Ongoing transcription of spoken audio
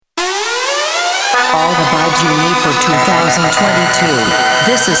All the vibes you need for 2022.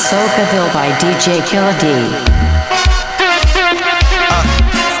 This is Socaville by DJ Killa D.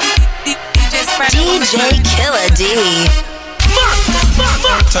 DJ Killa D.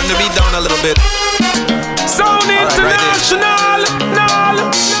 Turn the beat down a little bit. Sound International.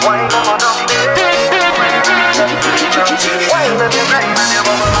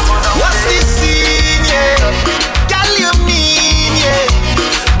 What's this scene, yeah? Girl, you mean, yeah?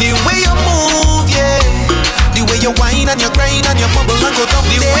 The way you move, yeah. The way you whine and you grind and you bubble and go down.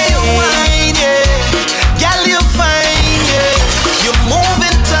 The way you whine, yeah. Girl, you fine, yeah. You move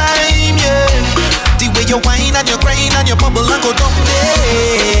in time, yeah. The way you whine and you grind and you bubble and go down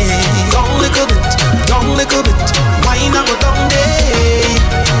there. Down little bit, down little bit. Whine and go down there.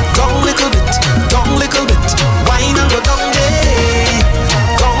 Down little bit, down little bit. Whine and go down there.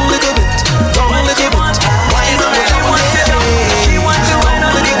 Down little bit, down little bit. Whine and go down there. She wants to wine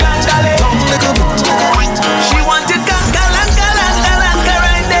on the gangale. Down little bit. She wanted kankalanka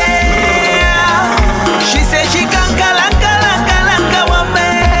right there. She said she kankalanka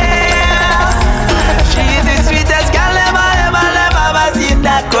woman. She is the sweetest girl ever seen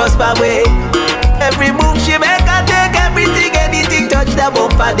that cross my way. Every move she make, I take everything, anything touch the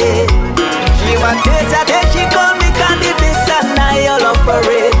bumper day. She want taste, I take, she call me candy, this and I all up for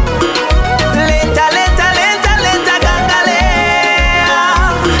it. Later, gangale.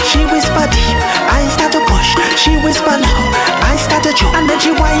 She whisper deep, I start to push. She whisper loud, I start to choke. And then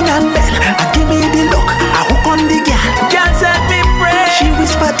she whine and bend, and give me the look. I hook on the girl, girl set me free. She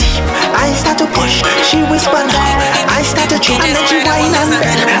whisper deep, I start to push. She whisper loud, I start to choke. And then she whine and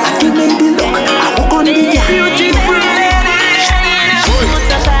bend, and give me the look. I hook on the girl. Beautiful lady.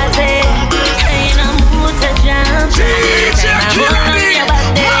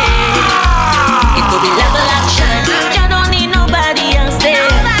 It could be level action. You don't need nobody else there.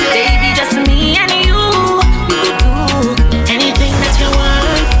 Baby, just me and you. We could do anything that you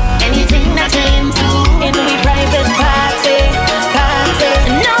want, anything that you're into. In we private party.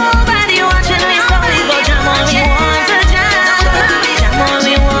 Nobody watching me, so we go jam on we want to jam. Jam on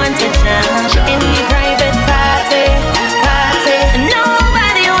we want to jam. In we private party.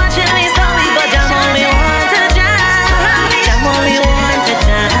 Nobody watching me, so we go jam on we want to jam. Jam on we want to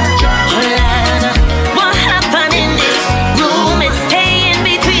jam. What happened in this room? It's staying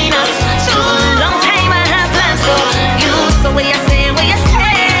between us. So long time I have plans for you. So what you say,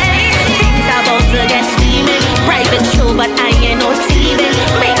 things are about to get steamy. Private show, but I ain't no TV.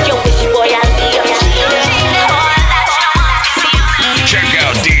 Make your wish, boy, I'll be your Check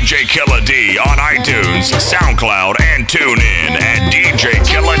out DJ Killa D on iTunes, SoundCloud, and TuneIn at DJ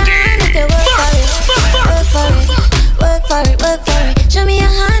Killa D. Work for it. Show me your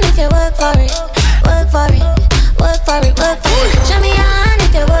hand if you work for it. Work for it. Show me your hand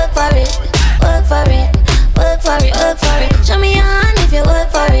if you work for it. Work for it. Show me your hand if you work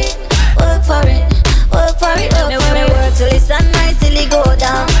for it. Work for it. Me work till the sunrise till it go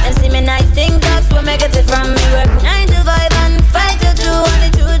down. And see me nice things, that's where me get it from. Me work 9 to 5 and 5 to 2. And the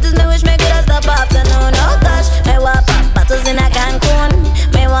truth is me wish me could have stopped afternoon. Oh gosh, me want pop bottles in a Cancun.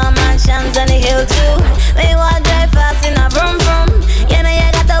 Me want mansions on the hill too. Me want drive fast in a vroom vroom. You know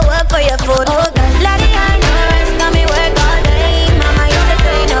you got to work for your food. Oh God, bloody I know rest, got me work all day. Mama used to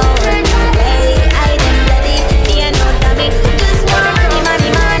say no work all day. I didn't bloody, you know dummy. Just want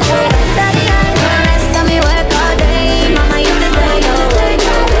money. Bloody I know rest, got me work all day. Mama used to say no work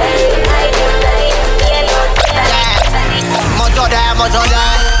all day. I didn't bloody, you know dummy. Motor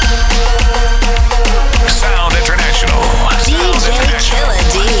die. Sound International. DJ Killa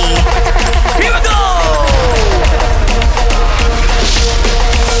D. Here we go.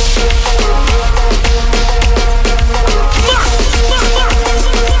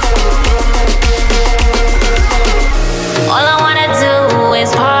 All I wanna do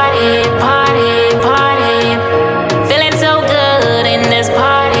is party. Feeling so good in this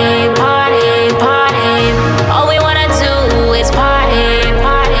party. All we wanna do is party.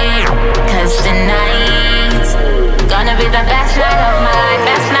 'Cause tonight's gonna be the best night of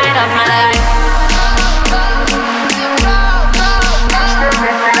my life.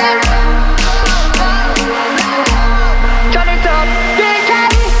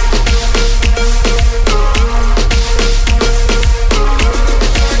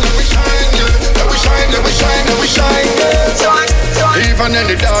 Even in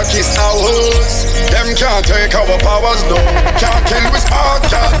the darkest hours, them can't take our powers, no. Can't kill with spark,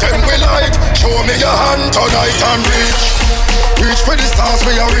 can't tempt with light. Show me your hand tonight and reach. Reach for the stars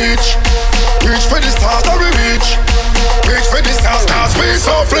we are reach. Reach for the stars that we reach. Reach for the stars cause we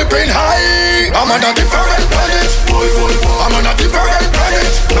so flipping high. I'm on a different planet. I'm on a different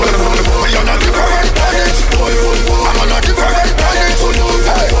planet. We on a different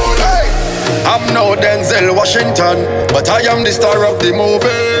Washington, but I am the star of the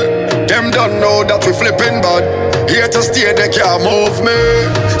movie. Them don't know that we flipping bad. Here to stay, they can't move me.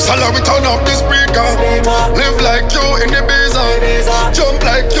 So now we turn up the speaker. Live like you in the Ibiza. Jump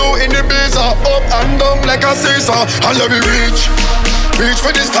like you in the Ibiza. Up and down like a seesaw. And let me reach. Reach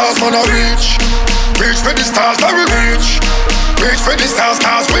for the stars, man, I reach. Reach for the stars, let me reach. Reach for the stars,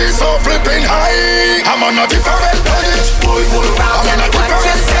 cause we so flipping high. I'm on a different planet. I'm on a different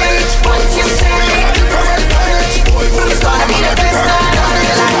planet. We on a different planet. It's gonna be the best night of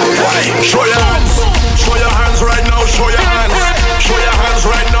your life. Show your hands. Show your hands right now. Show your hands. Show your hands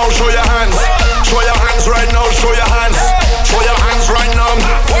right now. Show your hands. Show your hands right now. Show your hands. Show your hands right now.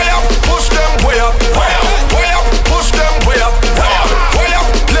 Way up, push them way up. Way up, way up, push them way up. Way up, way up,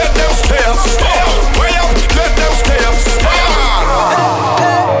 let them stay up. Way up, let them stay up.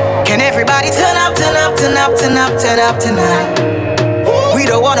 Can everybody turn up, turn up, turn up, turn up, turn up tonight? We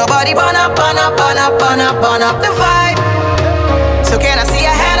don't want nobody burn up, burn up, burn up, burn up, burn up the vibe. So can I see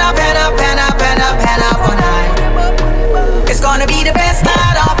a hand up, hand up, hand up, hand up, hand up all night? It's gonna be the best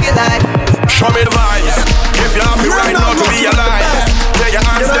night of your life. Show me the vibes. If you're happy right now to be alive, take your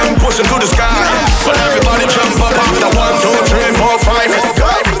hands then push them to the sky. But everybody jump up after 1, 2, 3, 4, 5. Let's go.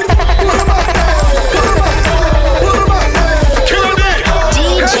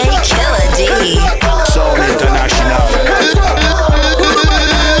 DJ Killer D. Soul International.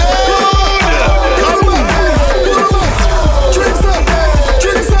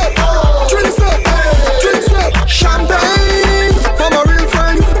 Champagne for my real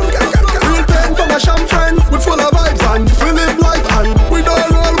friends. Real pain for my sham friends. We full of vibes and we live life and we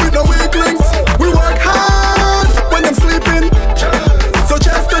don't roll with no weak links. We work hard when I'm sleeping. So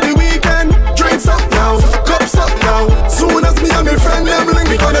cheers to the weekend. Drinks up now, cups up now. Soon as me and my friend them link,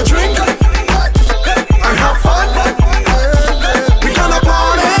 we gonna drink and have fun. We gonna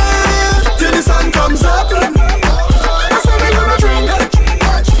party till the sun comes up. I said we gonna drink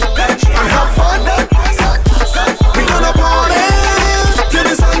and have fun. We gonna party till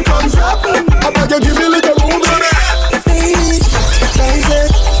the sun comes up. I beg you give me a little room.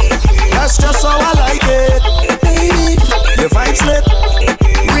 That's just how I like it. Your vibes lit.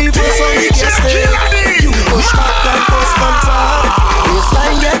 Reverse on the guest stage. You push back and post on top.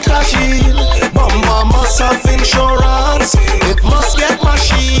 Baseline get crashing. Bumper must have insurance. It must get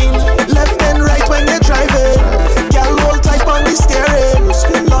machine. Left and right when you're driving. Girl roll tight on the steering.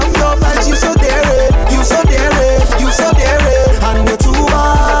 Love your vibes, you so daring. You so daring. You so daring. And you're too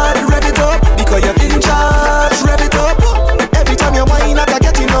hard. Rev it up because you're in charge. Rev it up. Every time you whine, I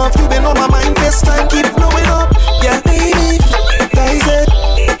get enough. You been on my mind this time. Keep blowing up. Yeah, baby, that is it.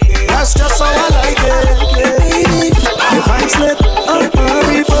 That's just how I like it. Yeah, baby, your vibes lit.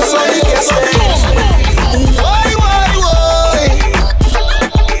 Reverse on the guest stage. Why?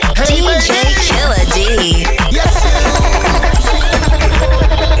 Hey, DJ Killer D. yes.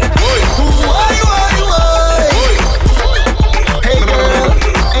 Why? Hey girl,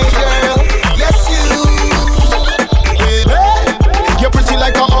 yes you. You're pretty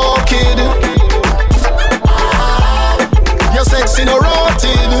like an orchid. You're sexy no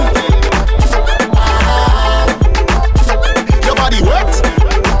rotted. Your body wet.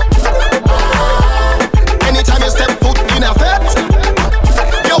 Anytime you step foot in a vet,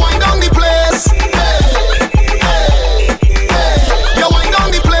 you wind down the place. You wind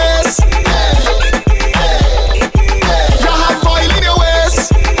down the place. You have foil in your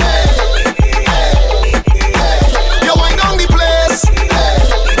waist. You wind down the place.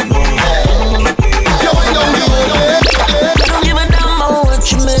 You wind down the place. Don't give a damn about what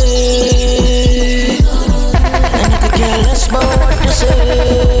you make, and I could care less about what you say.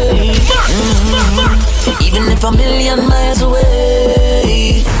 Even if a million miles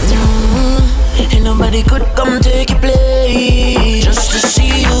away, ain't nobody could come take your place. Just to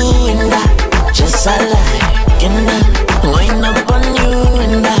see you in that, just I like in that. Wind up on you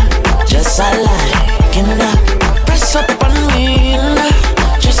in that, just I like in that. Press up on me in that,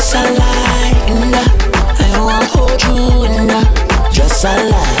 just I like in that. I wanna hold you in that, just I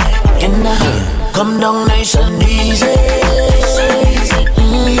like in that. Come down nice and easy.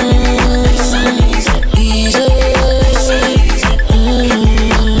 Easy.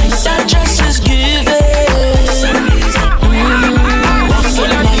 That just is giving. Walk it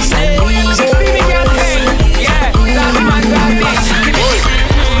nice and easy.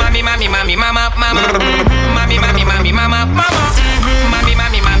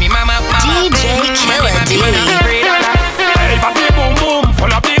 DJ Killer D. Hey, papi boom boom,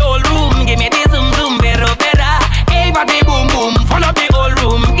 full up the whole room. Give me the zoom zoom, better better. Hey, papi boom boom, full up the whole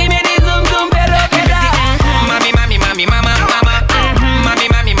room. Give me the zoom zoom, better better. Mami, mami, mami, mama, mama. Mami,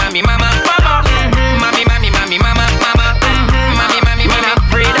 mami, mami, mama, mama. Mami, mami, mami,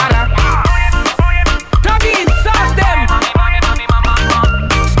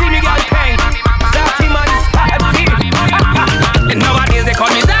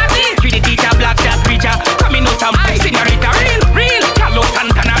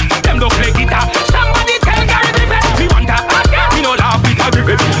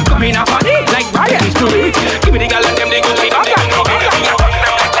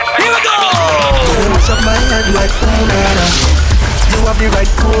 punana. You have the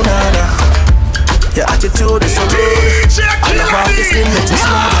right punana. Your attitude is so rude. I love how you skin let it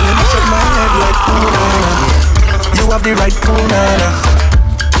smooth. And let me shake my head like punana. You have the right punana.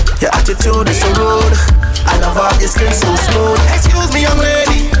 Your attitude is so rude. I love how your skin so smooth. Excuse me, young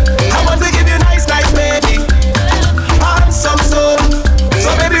lady, I want to give you nice, baby. Handsome soul.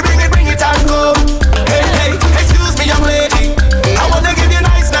 So baby, bring it and go. Hey, excuse me, young lady, I want to give you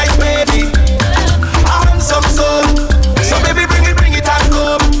nice, baby. Handsome soul. So baby, bring it and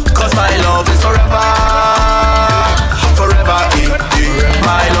go. Cause my love is forever. Forever,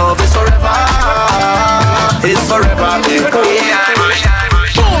 my love is forever. It's forever,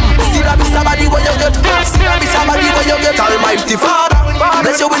 See that be somebody where you get. See that be somebody where you get. Almighty Father,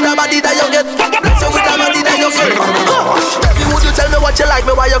 bless you with the body that you get. Bless you with the body that you get. Baby, would you tell me what you like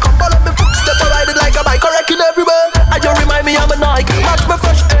me? Why you come follow me footsteps? I ride it like a bike, correcting everywhere. And you remind me I'm a Nike. Match me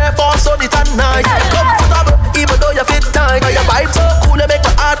fresh Air Force on it at night. Comfortable, even though you fit tight. And your vibe so cool, you make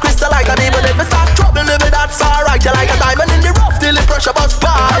my heart crystalline. And even if it's not trouble, living that's alright. You like a diamond in the rough, till the pressure bust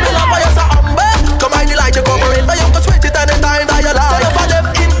by. I will love you so humble. Come on, you like to cover it, but you can switch it anytime that you like. So for them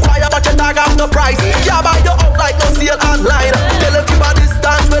inquire, but you tag off no price. Can't buy you out like no sale online. Tell them keep a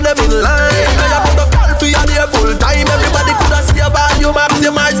distance when them in line. Now you put a call for you there full time. Everybody could have see a value,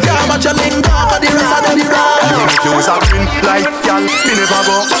 maximize, can't match your link down. For the rest of them the ride. If you was a green like y'all, me never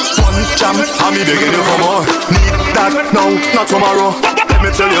go. One jam, and me begging you for more. Need that now, not tomorrow. Let me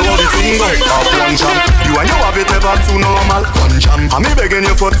tell you how the thing go. Have one jam, you and you have it never too normal. One jam, and me begging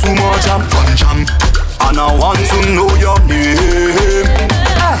you for two more jam. One jam, and I want to know your name.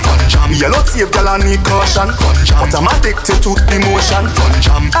 One jam, yellow tape, girl, I need caution. One jam, but I'm addicted to emotion. One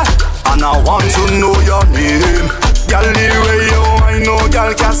jam, and I want to know your name. Girl, the way you I know,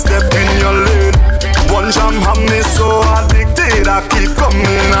 girl, can step in your lane. One jam have me so addicted, I keep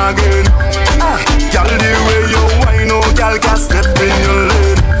coming again. Girl, the way you I know, girl, can step in your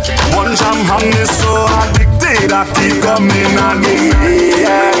lane. One jam have me so addicted, I keep coming again.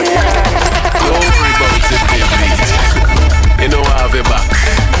 Don't worry about it, baby. You know I have it back.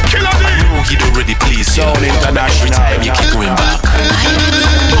 Killer D. I know he'd already pleased you. Every time you keep going back.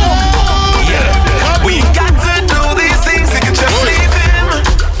 Yeah, we got to do these things, you can just leave him.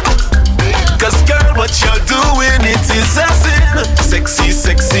 Cause girl, what you're doing, it is a sin. Sexy,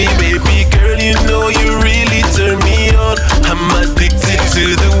 sexy baby girl, you know you really turn me on. I'm addicted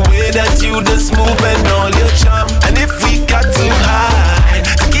to the way that you just move and all your charm. And if we got to hide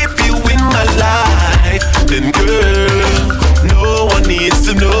to keep you in my life, then girl, no one needs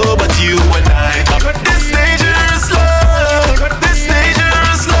to know but you and I. This dangerous love, this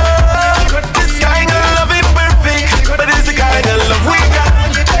dangerous love. This kind of love ain't perfect, but it's the kind of love we got.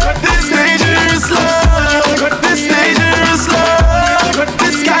 This dangerous love, this dangerous love.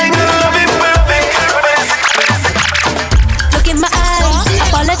 This kind of love ain't perfect. Look in my eyes,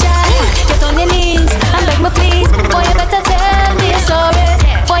 apologize. Get on your knees and beg me please. Boy, you better tell me you're sorry.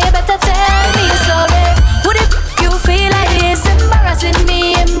 Boy, you better tell me you're sorry. Would it you feel like it's embarrassing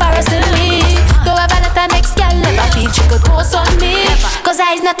me? Go have another next girl, never feel she could post on me. Cause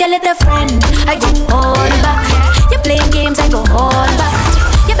I's not your little friend, I go hold back. You playing games, I go hold back.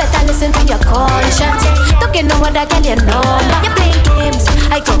 You better listen to your conscience. Don't get no other girl you know. You playing games,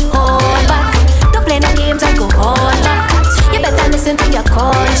 I go hold back. Don't play no games, I go hold back. You better listen to your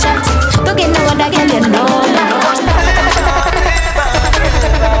conscience. Don't get no other girl you know.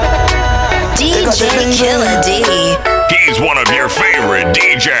 DJ Killer D. He's one of your favorite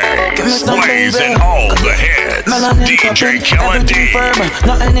DJs, blazing all the hits. DJ Killer D.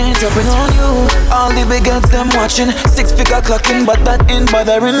 Nothing ain't up on you. All the big girls them watching, 6-figure clocking, but that ain't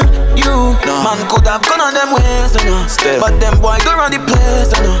bothering you. Man could have gone on them ways, but them boy go round the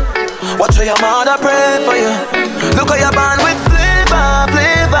place, Watch how your mother pray for you. Look how you're born with flavor,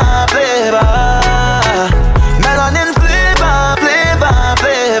 flavor, flavor. Melanin flavor, flavor,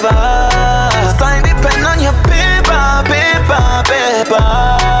 flavor. Sign the pen on your paper, paper, paper.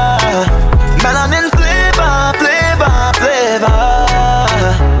 Melanin flavor, flavor, flavor.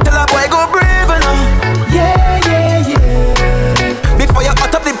 Tell a boy go brave, Yeah, yeah, yeah. Before you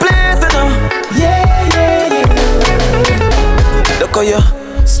hot up the place, Yeah, yeah, yeah. Look how you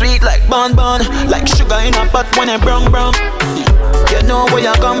sweet like bonbon, like sugar in a pot when it brown. You know where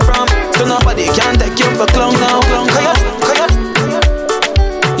you come from, so nobody can take you for clown now.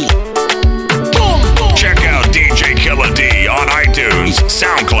 Check out DJ Killer D on iTunes,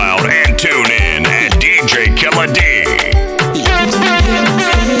 SoundCloud, and TuneIn at DJ Killer D.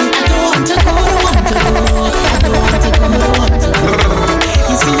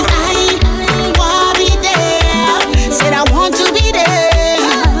 You see, I wanna be there. Said I want to be there.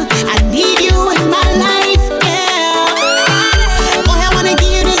 I need you in my life, yeah.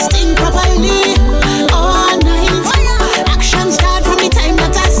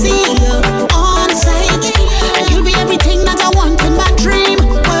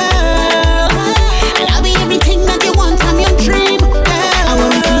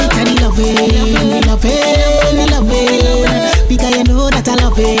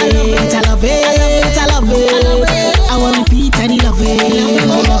 it, I love it, I love it. I want to repeat and love it,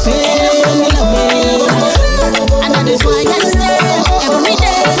 love it, love it. And that is why I stay every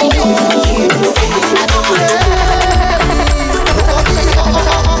day.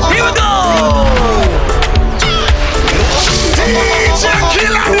 Here we go. DJ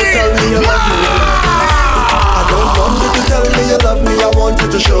Killer D. I don't want you to tell me you love me, I want you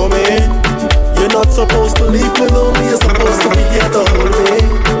to show me. You're not supposed to leave me lonely, you're supposed to be here to hold me.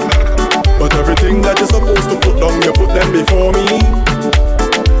 But everything that you're supposed to put down, you put them before me.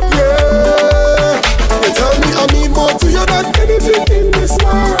 Yeah, you tell me I mean more to you than anything in this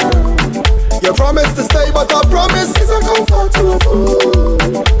world. You promise to stay, but I promise is a comfort to a fool.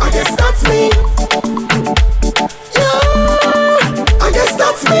 I guess that's me. Yeah, I guess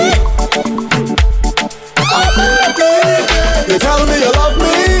that's me. You tell me you love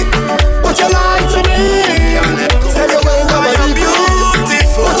me, but you lie to me. Say you will never leave me,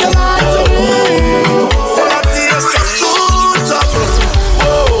 but you lie to me. Say that you're so tough.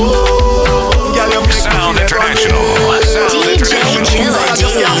 Sound International. DJ Killer D.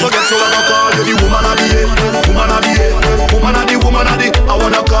 I forget so I call you the woman of the year, woman of the year, woman of the, woman of the. I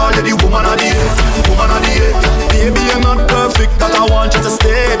wanna call you the woman of the year, woman of the year. Baby, you're not perfect, but I want you to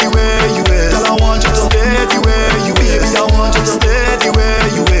stay the way you is. Girl, I want you to stay the way you is. Baby, I want you to stay the way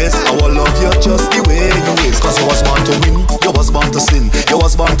you is. I will love you just the way you is. Cause you was born to win, you was born to sin. You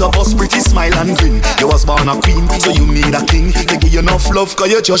was born to bust pretty smile and grin. You was born a queen, so you need a king. They give you enough love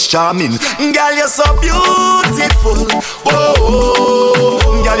cause you're just charming. Girl, you're so beautiful. Oh,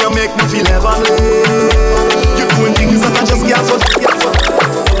 girl, you make me feel heavenly. You're doing things that I just can't forget.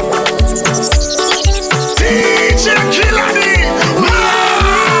 DJ Killer D.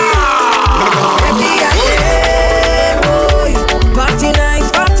 Party nice,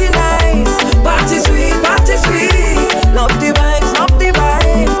 party nice, party sweet, love the vibes,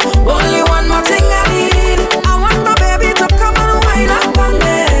 only one more thing I need. I want my baby to come and wind up on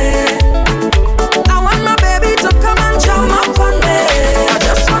me. I want my baby to come and jump up on me. I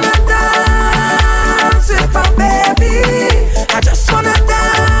just wanna dance with my baby. I just wanna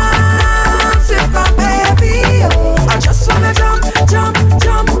dance with my baby. I just wanna jump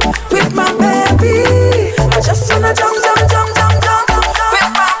with my baby. I just wanna jump with my baby.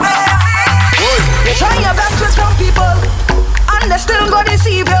 You try your best with some people, and they still gonna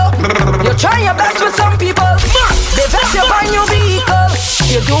deceive you. You try your best with some people, they vex you by your vehicle.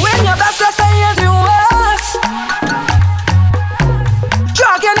 You're doing your best, let's say you do worse.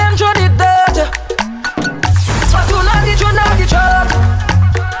 Dragging them through the dirt, but you know the truth.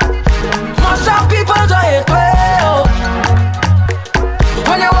 Most some people do it well.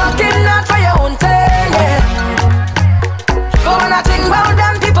 When you're working out for your own thing, yeah. But when I think about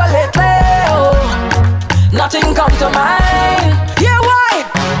them people lately, oh, nothing come to mind. Yeah, why?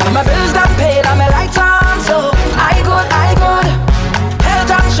 My bills done paid and my lights on, so I good.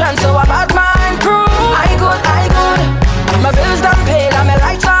 Health and strength, so I'm bad mind crew. I good. My bills done paid and my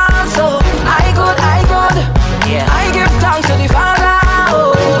lights on, so I good. Yeah, I give thanks to the Father.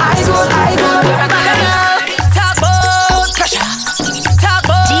 Oh, I good. Talk about pressure. Talk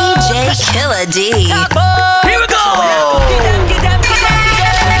about DJ Killer D. Talk about. Here we go. Get them.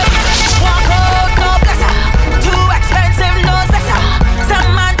 Walk out, no blesser. Too expensive, no blesser. Some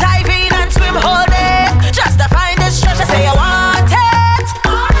man dive in and swim whole day just to find this treasure. Say I want it.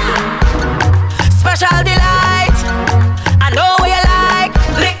 Special delight. I know what you like.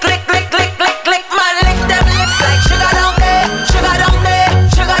 Lick. Man, lick them lips like sugar down there.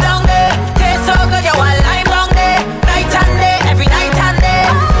 Taste so good, you want lime down there. Night and day, every night and day.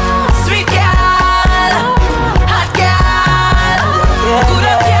 Sweet girl, hot girl, good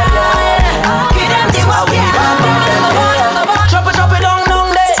up girl. Give them the walk, girl. Drop it down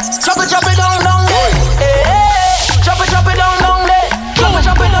there. Drop it down there. Drop it down there.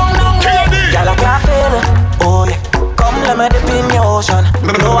 Girl, I can't feel it. Oh yeah, come let me dip in your ocean.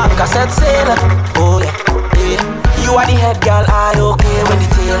 No, I can set sail. Oh yeah. You are the head girl, I okay with the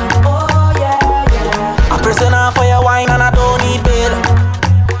tail. Oh yeah. A prisoner for your wine and I don't need bail.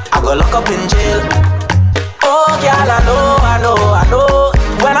 I go lock up in jail. Oh girl, I know.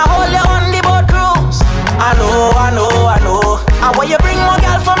 When I hold you on the boat cruise, I know. And when you bring more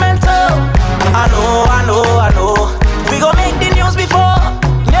girl for mental, I know. We gon' make the news before.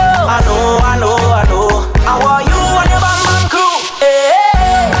 No, I know. I want you and your bam crew.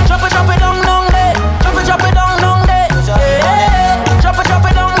 Hey, drop it down there. Drop it down there. Hey, drop it down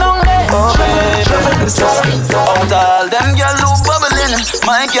there. Out all them girl who bubbling,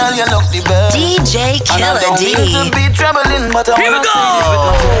 my girl you look the best. DJ Killer D. And I don't mean to be troubling, but I Here we wanna go. see this with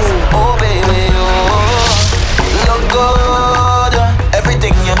my face. Oh baby, oh, look good.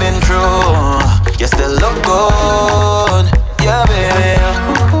 Everything you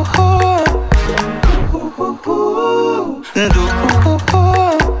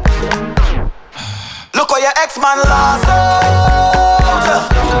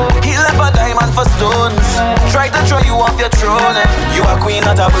your throne. You a queen,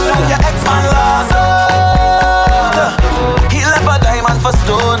 not a bird. Your ex-man lost out. He left a diamond for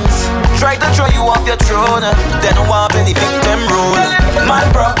stones. Try to throw you off your throne, then want any victim role. Man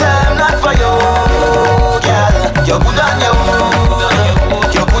problem not for you, girl. You're good on your own.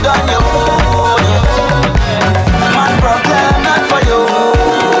 You're good on your own. Man problem not for you,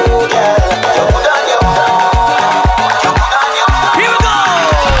 girl. You're good on your own. You're good on your own. Here we go.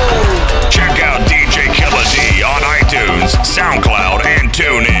 Check out DJ Killa D on iTunes, SoundCloud, and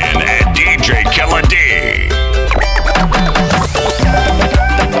TuneIn at DJ Killa D.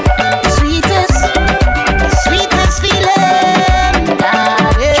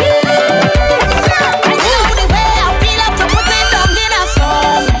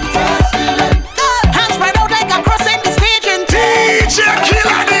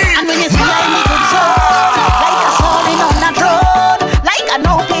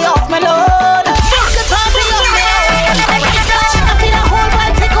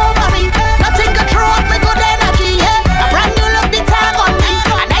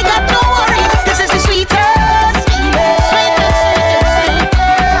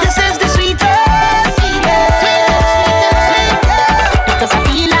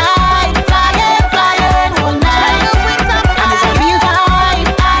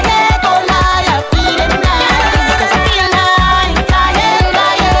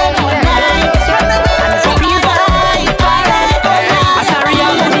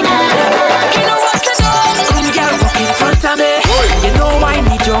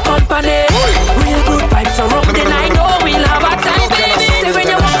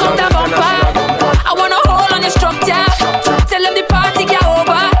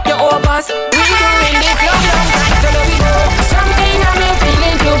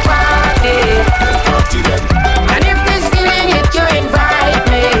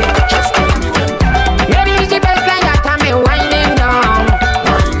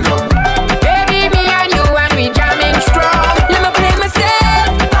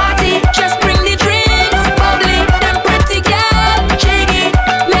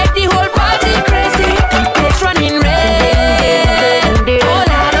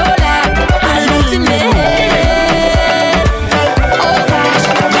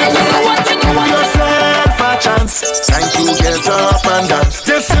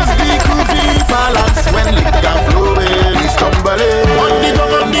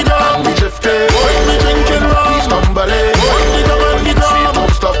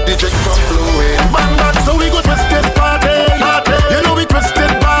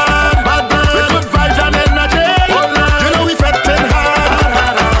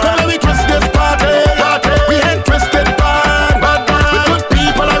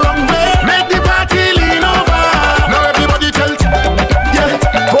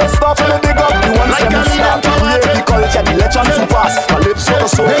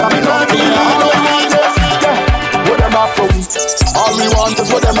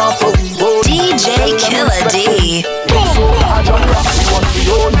 DJ Killa D.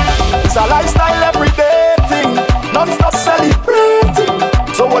 It's a lifestyle everyday thing, non-stop celebrating.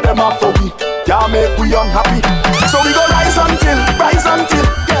 So what them are for we, can't make we unhappy. So we go rise until,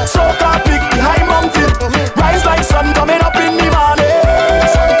 so can't pick the high mountain. Rise like sun coming up in the morning.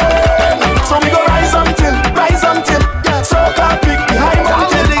 So we go rise until, so can't pick the high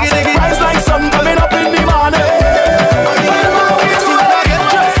mountain. Rise like sun coming up in the morning.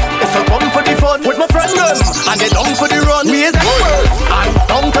 It's a fun for the fun with my friend them, and they down for the run. We is experts, I'm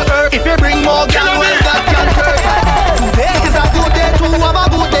down to earth. If you bring more gang, well that can hurt. Today is a good day to have a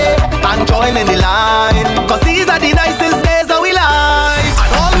good day and join in the line, cause these are the nicest days of we life.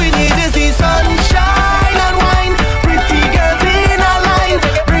 And all we need is the sunshine and wine. Pretty girls in a line,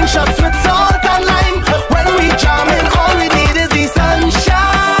 bring shots with salt and lime. When we jam in, all we need is the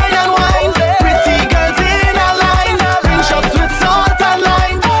sunshine and wine. Pretty girls in a line, bring shots with salt and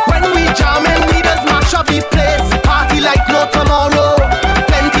lime. When we jam in, we just mash up the place. Party like no tomorrow.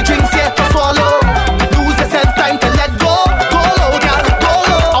 Plenty drinks yet to swallow. Lose yourself, time to let go. Go low, girl, go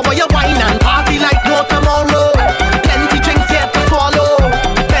low. How are you wine and party like no tomorrow? Plenty drinks yet to swallow.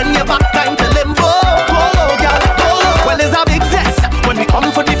 Then you back time to limbo. Go low, girl, go low. Well, it's a big zest. When we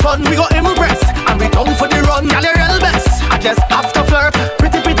come for the fun, we go impress. And we come for the run, girl, you're real best. I just have to flirt.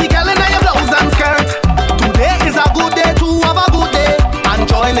 Pretty girl in your blouse and skirt. Today is a good day to have a good day and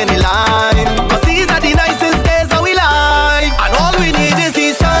join in the line, cause these are the nicest days that we like. And all we need is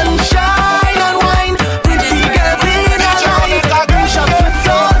the sunshine and wine. Pretty girls in a line, bring shots with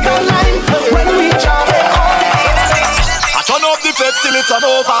salt and lime. When we jam it, I turn up the fed till it's on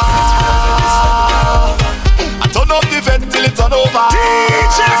over. I turn up the fed till it's on over.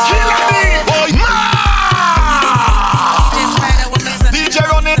 DJ Killa D, boy.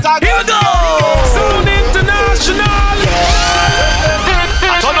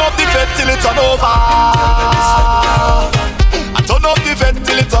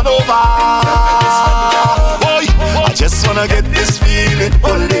 run over. Boy, I just wanna get this feeling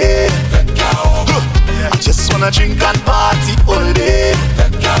all day. I just wanna drink and party all day.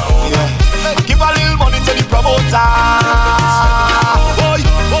 Yeah. Give a little money to the promoter. Boy,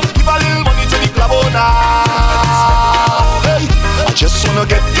 give a little money to the club owner. Hey, I just wanna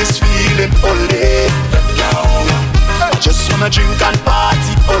get this feeling all day. I just wanna drink and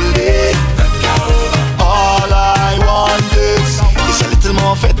party all day. All I want is a little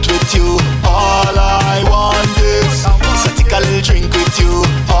more fete with you. All I want is a take a little drink with you.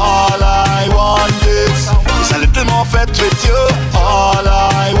 All I want is a little more fete with you. All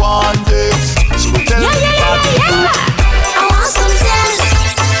I want is so tell me what to do. I want some sense.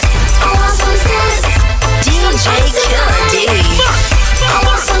 I want some sense. DJ Killer D. I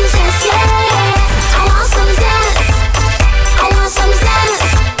want some sense, yeah. I want some sense. I want some sense.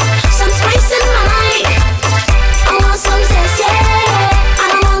 Some spice in my life. I want some sense, yeah.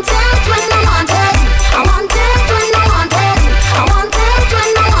 And I want it when I want it. I want it when I want it. I want it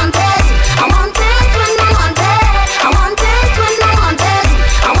when I want it. I want it when I want it. I want it when I want it.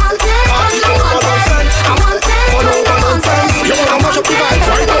 I want it when I want it. I want it when I want it. You wanna mash up the vibes,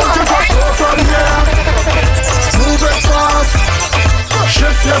 why don't you just go from here? Move it fast,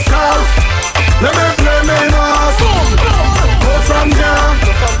 shift yourself. Let me play me fast. Go from here,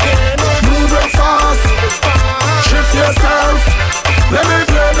 move it fast, shift yourself. Let me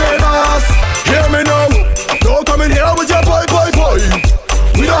play me fast. Hear me now, don't come in here with your boy.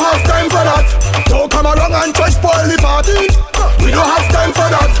 We don't have time for that. Don't come along and try spoil the party. We don't have time for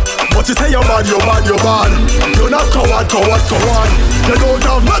that. But you say you're bad. You're not coward. You don't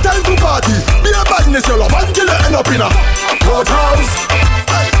have no time to party. Be a badness, you love until you end up in a courthouse,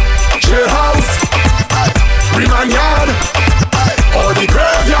 jailhouse, remand yard, or the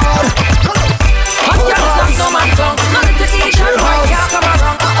graveyard. Courthouse, jailhouse,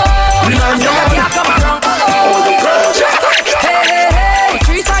 remand yard, or the graveyard. Hey,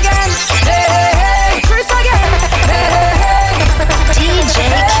 trees again. Hey, trees again. Hey, DJ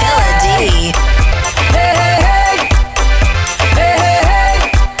Killer D.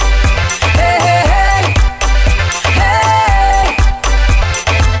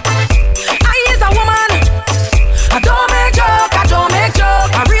 I is a woman. I don't make joke.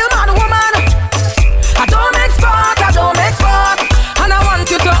 A real man, woman. I don't make sport. And I want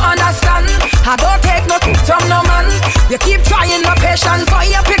you to understand. I don't take nothing from no man. You keep trying my patience, but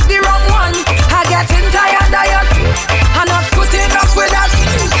you pick the wrong one. I getting tired of you. I'm not putting up with that.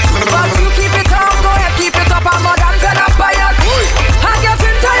 But you keep it up, go ahead, keep it up. I'm more than fed up by it. I'm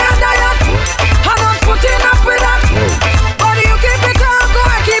getting tired of you. I'm not putting up with that. But you keep it up, go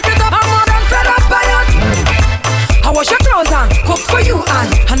ahead, keep it up. I'm more than fed up by it. I wash your clothes and cook for you and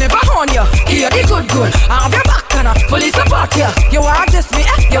I never horn you. Hear the good. I have your back and I fully support you. You want this me,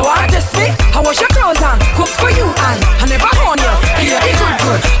 you want this me. I wash your clothes and cook for you and I never horn you. Hear the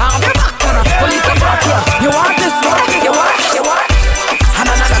good. I have your back and I fully support you. You want this me, you want.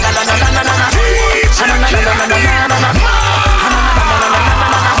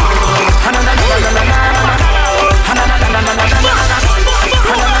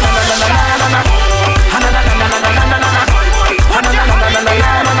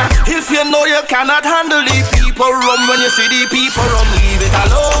 If you know you cannot handle the people run, when you see the people run, leave it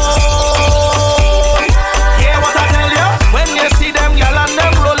alone. Hear what I tell you? When you see them gyal and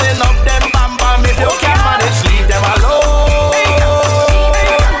them rolling up them bam bam, if you can't manage, leave them alone.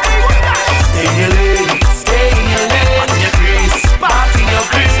 Stay in your lane, part in your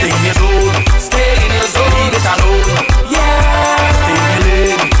crease, stay in your zone, leave it alone. Yeah.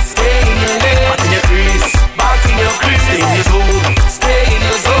 Stay in your lane, part in your crease, stay in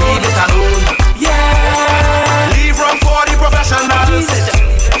your zone, leave it alone. Yeah. Leave room for the professional.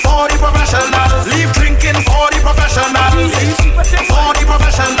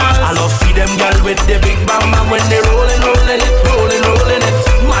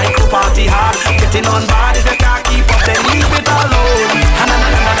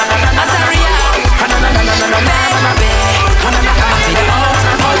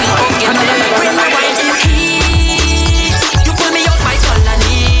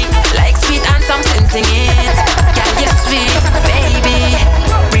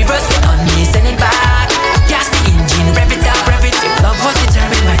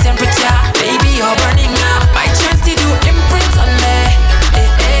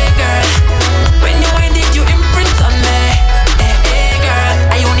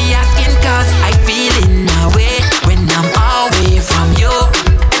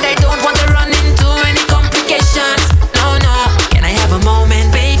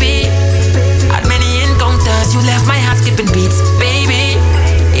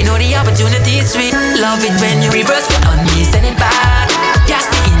 opportunity is sweet. Love it when you reverse it on me, send it back. Gas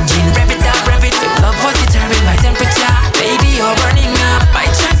the engine, rev it up, rev it. Love was determined by temperature. Baby, you're burning up. My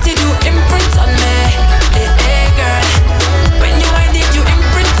chance to do imprint on me. Hey, hey, girl. When you I did you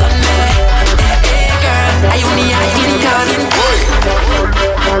imprint on me. Hey, hey, girl. I only asking cousin.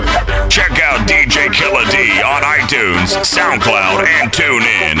 Check out DJ Killer D on iTunes, SoundCloud, and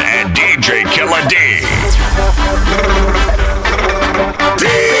TuneIn at DJ Killer D.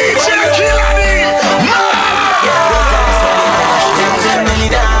 DJ Killer D!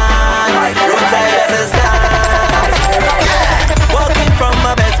 Walking from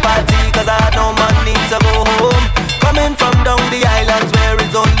my best party, cause I had no money to go home. Coming from down the islands where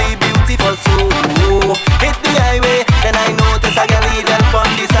it's only beautiful so hit the highway, then I notice I can lead help on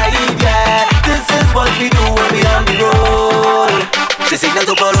the side, yeah. This is what we do when we on the road. She signal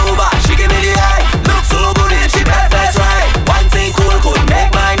to pull over, she give me the eye. Look so good and she breathless right. One thing cool could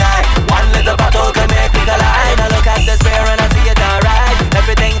make my night. One little bottle can make me collide. I look at the spare and I see it alright.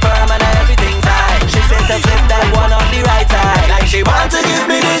 Everything firm and everything tight. She says to flip that one on the right side. Like she want to give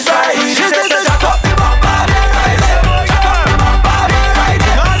me this right. She says to jack up the bumper, right there. Jack up the bumper, right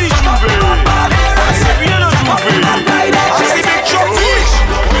there. Jack up the bumper, right there. She see big truck fish.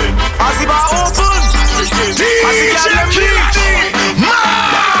 As the bar open, as the girl them reach.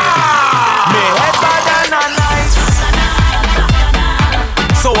 Me head bad and a nice,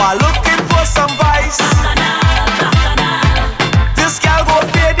 so I looking for some vice. This girl go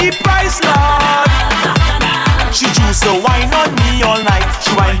pay the price, Lord. She choose to wine on me all night.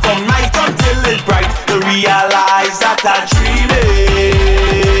 She wine from night until it's bright. To realize that I'm dreaming.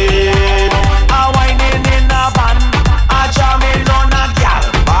 I'm whining in a band, I'm jamming on a gal.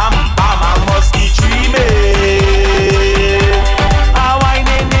 Bam bam, I must be dreaming. I'm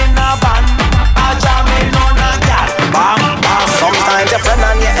whining in a band, I'm jamming on a gal. Bam bam. Sometimes your friend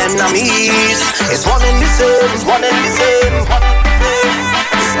and your enemies, it's one in the same, it's one in the same.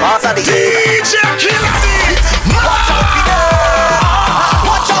 Smart at the DJ Killer D! Watch out for them,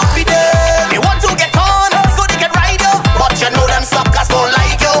 watch out for them. They want to get on, so they can ride you, but you know them suckers don't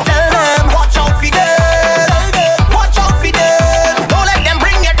like you. Tell them, watch out for them, watch out for them. Don't let them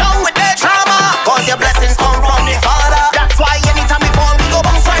bring you down with their drama, cause your blessings come from the Father. That's why anytime we fall, we go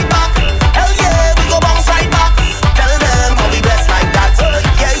bounce right back. Hell yeah, we go bounce right back. Tell them how we blessed like that.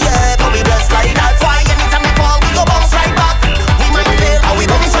 Yeah, yeah, how we blessed like that. That's why anytime we fall, we go bounce right back. We might fail, how we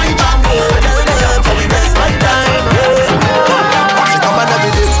bounce right back. Tell them how we blessed like that. Watch it come on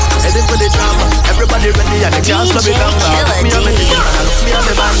every day, heading for the drama. Everybody ready and the chance to be down. Me and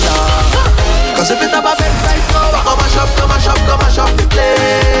me banda. Cause if it's about bed right now, come and shop, come and shop, come and shop the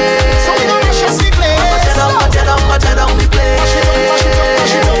place. So we don't rush the place. Come and tear down the place.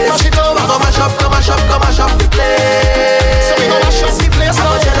 Come and shop, come and shop, come and shop the place. So we don't rush the place.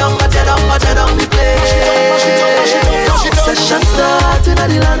 Come and tear down the place. Session start in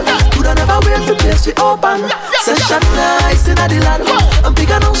the land. You don't ever wait for place to open. Session nice in the land. I'm big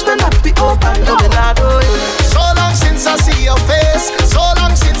announcement that we open. So long since I see your face, so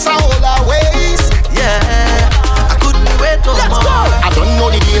long since I hold our waist. Yeah, I couldn't wait no more. I don't know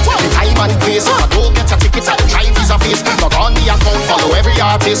the date, the time and place. If I don't get a ticket, I try visa face. Log on the account, follow every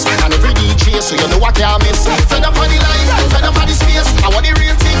artist and every DJ, so you know what I miss. Fed up on the line, fed up on the space. I want the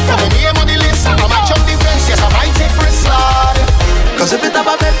real thing, put my name on the list. I might jump the fence, yes I might take risks, Lord. Cause if it's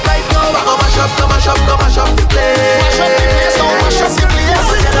about bed right now, come and shop, come and shop, come and shop the place. Mash up the place, don't mash up the place.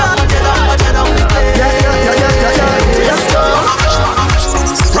 Tear down the place. Yeah. Let's go.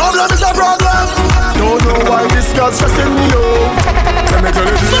 Problem is a problem. Don't know why this girl's stressing me out. Let me tell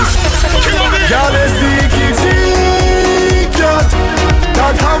you this. Girl is secret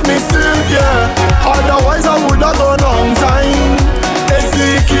that have me still, yeah. Otherwise I would have gone long time. A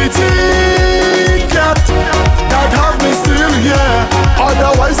secret that have me still, yeah.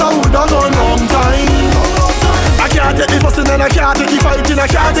 Otherwise I would have gone long time. I can't take the fussing and I can't take the fighting, I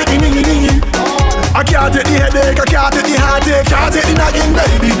can't take the ningy. I can't take the headache, I can't take the heartache, can't take the nagging,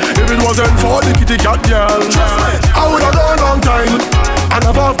 baby. If it wasn't for the kitty cat girl, I would have gone long time. And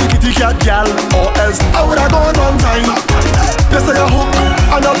above the kitty cat girl, or else I would have gone long time. They say a hook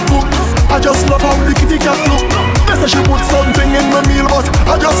and a hook. I just love how the kitty cat look. They say she put something in my meal, but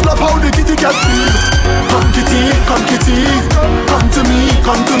I just love how the kitty cat feel. Come kitty, come kitty, come to me,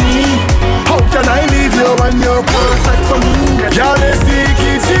 come to me. How can I leave you when you're perfect for me? Girl, it's the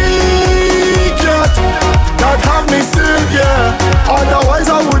kitty cat that have me still, yeah. Otherwise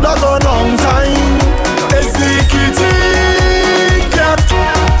I would have gone long time. It's the kitty cat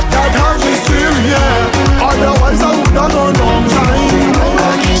that have me still, yeah. Otherwise I would have gone long time.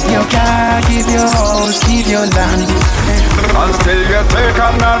 Give your car, give your house, give your land. And still you take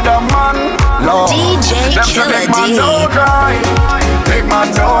another man.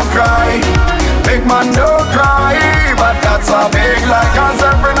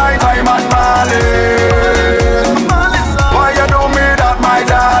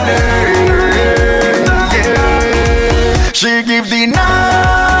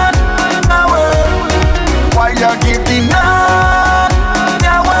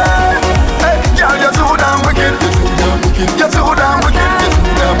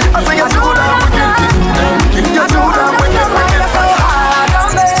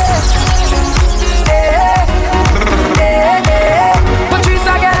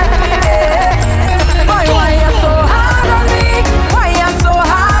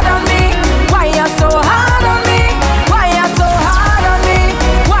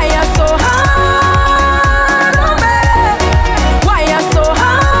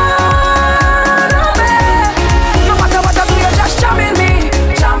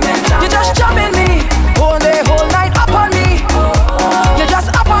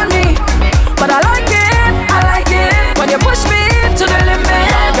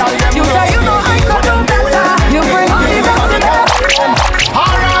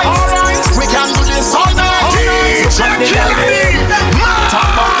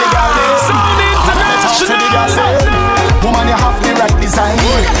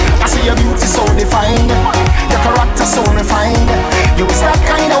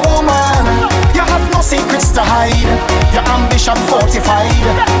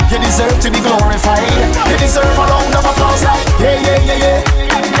 deserve to be glorified. They deserve a round of applause like yeah, yeah, yeah, yeah.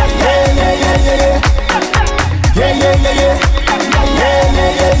 Yeah, yeah, yeah, yeah, yeah. Yeah, yeah, yeah, yeah. Yeah,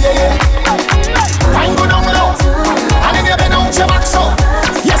 yeah, yeah, yeah, yeah. Time go down low, and then you bend out your back so.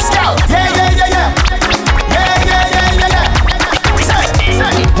 Yes, girl. Yeah, yeah, yeah, yeah. Yeah, yeah, yeah, yeah, yeah.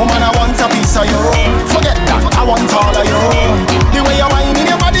 Say, woman, I want a piece of you. Forget that, I want all of you. The way you whine in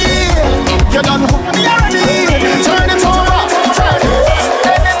your body, you done hook me already. Turn it over, turn it over.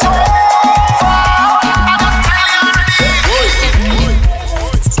 I done tell you already.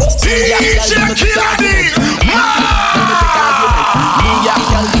 DJ Killer D.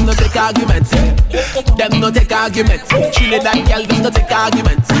 Them no take arguments. Them no take arguments. Trinidad girl, them no take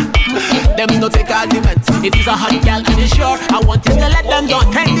arguments. Them no take arguments. If it's a hot girl and it's sure, I want you to let them know.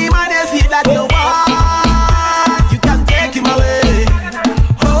 Any man they see that you want, you can take him away.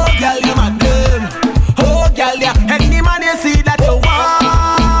 Oh girl, you my girl. Oh girl, yeah. Any man they see that you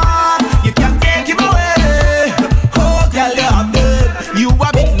want, you can take him away. Oh girl, you have them. You a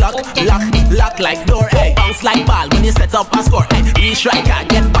big lock like door. Hey, bounce like ball when you set up a score. Hey, real striker,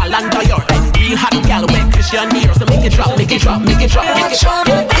 get ball under your head. Real hot gal, when Christian Dior, so make it drop, make it drop, make it drop, make it drop. I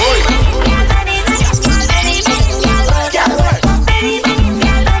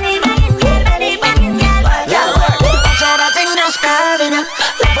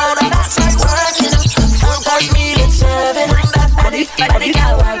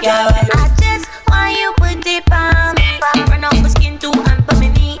just want you put it on me. Run off my skin too and for me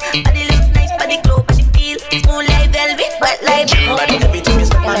knee. Body look nice, body glow, body feel smooth like velvet, but like body every time you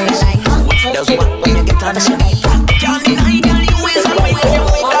step on this. Does what when you get on the shit like that? Girl, you is the way you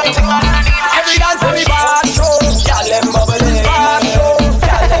make that thing on. Every dance, every bar show, girl, them bubbling. Bar show,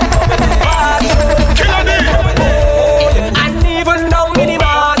 girl, them bubbling. Bar show, Killer D. And even down in the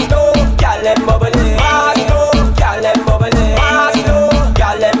bar show, girl, them bubbling. Bar show, girl, them bubbling. Bar show,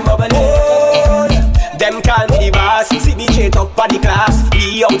 girl, them bubbling. Them call me the boss, see me straight up on the class.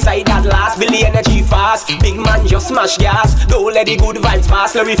 Be outside that last, build the energy fast. Big man just smash gas, don't let the good vibes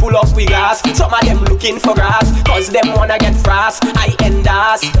pass. Let me full up with gas, some of them looking for grass, cause them wanna get fast. I end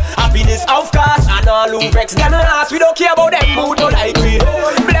us, happiness of course. And all who vex them last, we don't care about them mood, don't like we.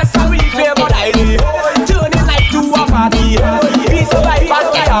 Bless and we favor highly, turn it like to a party. Peace of life and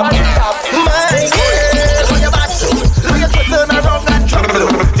we have it. My girl, when you back so, when you turn around and trouble,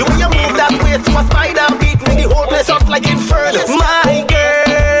 the way you move that way to a spider beat me the whole place up like inferno. My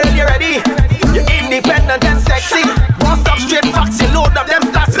girl, you ready? You're independent and sexy. Bust up straight facts, you load up them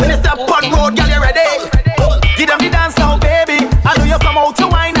stats. When you step on road, girl, you ready? Give them the dance now, baby. I know you come out to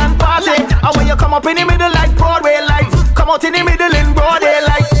wine and party. And when you come up in the middle like Broadway lights, come out in the middle in broad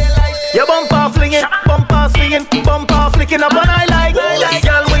daylight. Your bumper flinging, bumper flicking up and I like.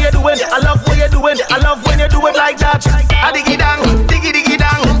 Girl, what you doing? I love what you doing. I love when you do it like that. I diggy dang, diggy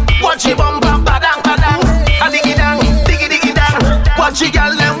dang. Watch your bumper, badang, badang. I diggy dang, diggy dang. Watch your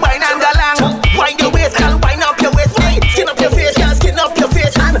girl them wine and galang. Wind your waist, girl, wind up your waist. Hey, skin up your face, girl, skin up your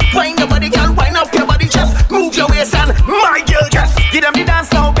face. And wind your body, girl, wind up your body. Just move your waist and my girl, just give them the dance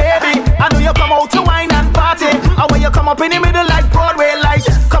now, baby. I know you come out to wine and party. And when you come up in the middle like Broadway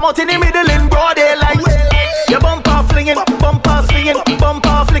lights, come out in the middle in broad daylight. Your bumper flinging, bumper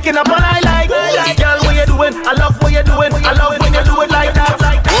flicking up and I like. Girl, what you doing? I love what you doing. I love when you do it like that.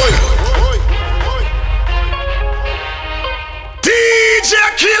 DJ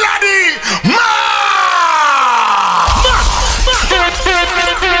Killer D.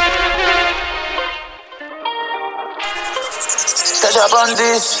 Touch up on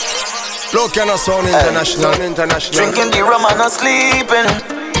this. Look, you're not sound international. Drinking the rum and not sleeping.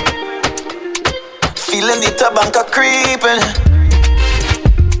 Feeling the tobacco creeping.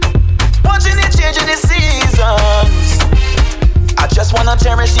 Watching it changing the seasons. I just wanna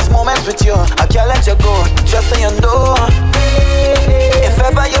cherish these moments with you. I can't let you go, just so you know. If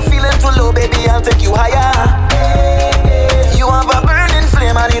ever you're feeling too low, baby, I'll take you higher. You have a burning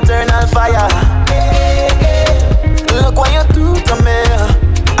flame and eternal fire. Look what you do to me.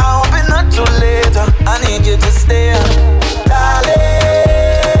 I hope it's not too late. I need you to stay, darling.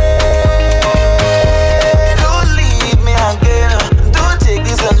 Don't leave me again. Don't take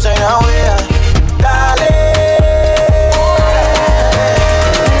the sunshine away, darling.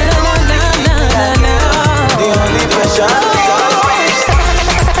 The only pressure.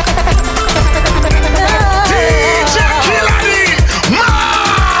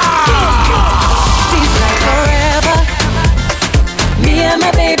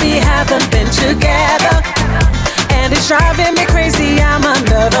 Together, and it's driving me crazy. I'm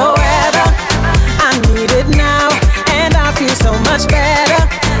under the weather. I need it now, and I feel so much better.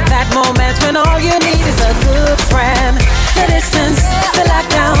 That moment when all you need is a good friend. The distance, the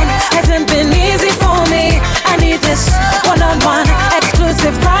lockdown, hasn't been easy for me. I need this one-on-one,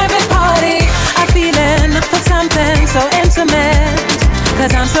 exclusive private party. I'm feeling for something so intimate,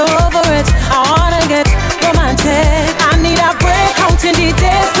 'cause I'm so over it, I wanna get romantic. I need a break, counting the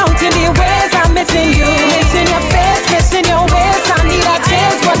days, counting the ways I'm missing you. Missing your face, missing your ways. I need a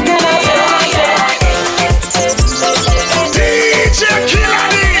taste, what can I do? DJ Killer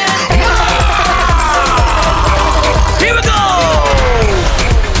D. Here we go.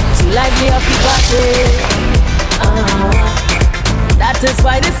 To light me up, you got it. That is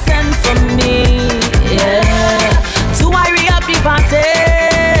why they send for me, yeah. To hurry up the party.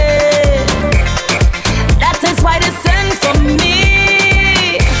 That is why they send for me.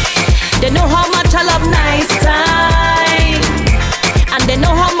 They know how much I love nice time, and they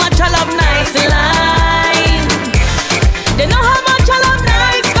know how much I love nice line. They know how much I love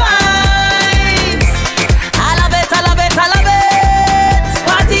nice vibes. I love it, I love it, I love it.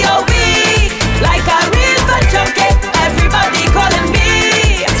 Party all week, like a real fat junkie. Everybody calling me,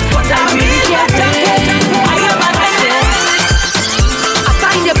 but I really can't take it. I am a I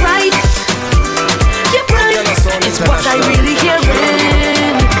find you bright. You're bright. It's what I really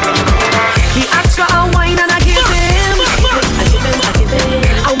hearing. He asked for a wine and I give him. I give him.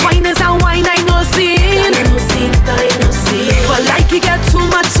 A wine is a wine, I know seen. But like he get too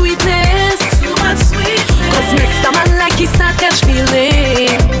much sweetness. 'Cause Mr. Man like he start catch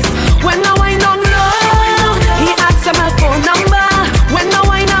feelings. When I wine on low, he asks for my phone number. When I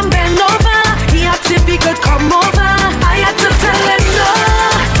wine and bend over, he asked if he could come over. I had to tell him no,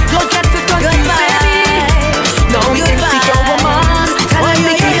 don't get it 'cause he's ready. No, he thinks he got woman. Tell him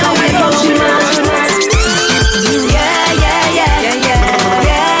to keep away from you, man.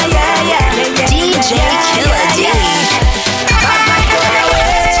 DJ Killer D.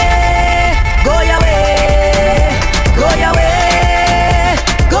 Go your way, go your way,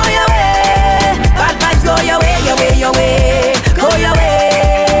 go your way. Bad vibes go your way, your way, your way. Go your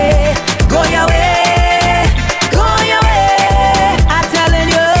way, go your way, go your way. I'm telling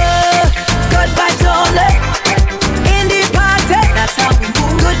you, good vibes only in the party. That's how we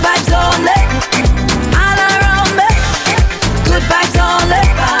move. Good vibes only all around me. Good vibes only.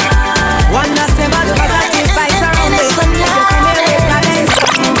 One not say bad positive vibes around me. If you come here with talent.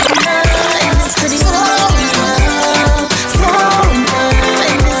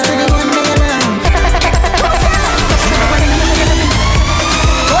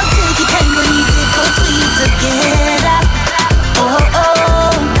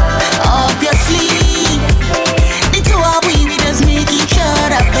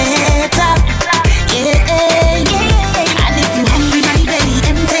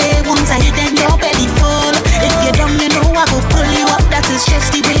 It's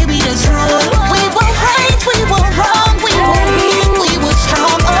just the way we just roll. We were right, we were wrong, we were weak, we were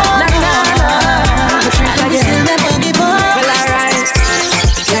strong. Oh, and we still never give up. Well, alright.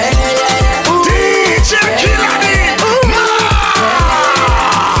 DJ Killer D.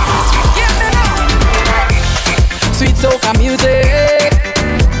 Sweet soca music,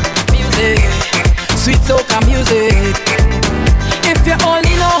 sweet soca music. If you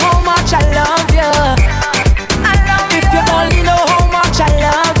only know how much I love you, if you only know how much I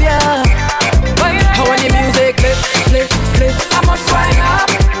love you. How when the music play, I must wind up.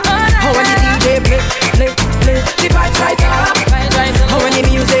 How when the DJ play, the vibes right up. How when the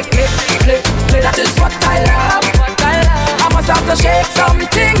music play, that is what I love. I must have to shake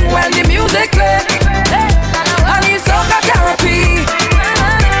something when the music play. I need soca therapy.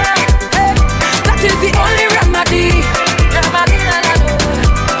 That is the only remedy.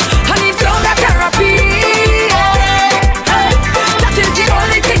 I need soca therapy. That is the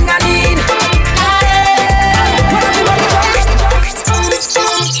only thing I need.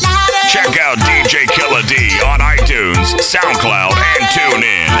 Check out DJ Killer D on iTunes, SoundCloud, and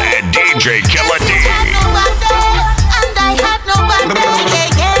TuneIn at DJ Killer D. And I had nobody.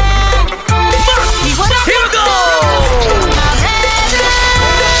 Here we go.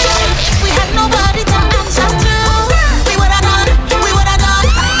 We had nobody to answer to. We would have done, we would have done,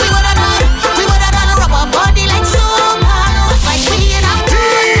 we would have done, we would have done rubber body like someone. Like we in a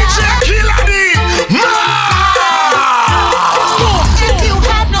DJ Killer D. If you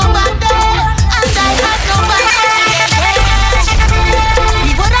had nobody, and I had nobody,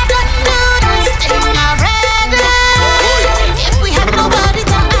 we would have done this thing already. If we had nobody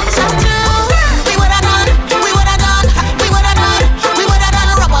to answer to, we would have done, we would have done, we would have done, we would have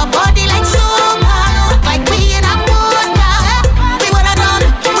done rubber body like someone. Like we in a mood now. We would have done,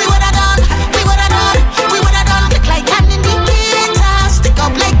 we would have done, we would have done, we would have done. Look like an indicator, stick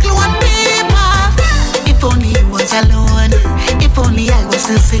up like glue on paper. If only you was alone, if only I was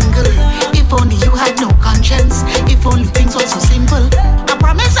still single.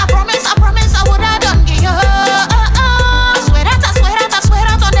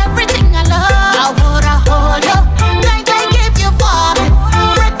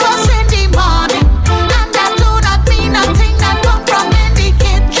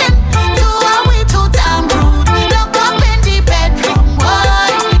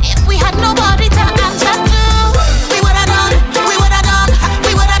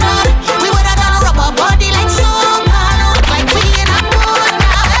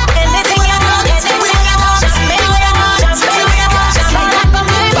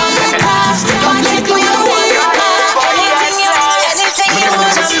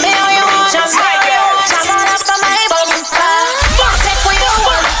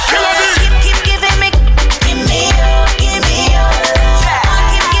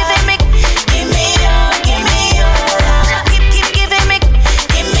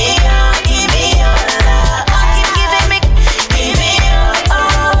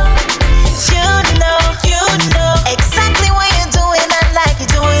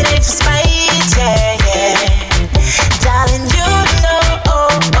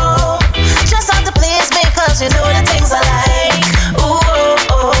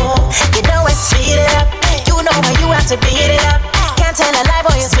 type,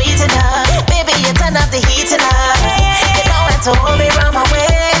 boy, you're sweet enough. Baby, you turn up the heat tonight. You know when to hold me around my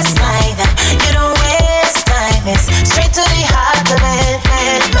waistline. You don't waste time. It's straight to the heart of it,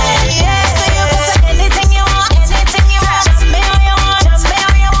 yeah. So you can say anything you want, anything you want. Just me all you want, just me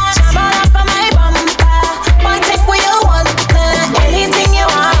all you want. Just roll up on my bumper. Boy, take what you want. Anything you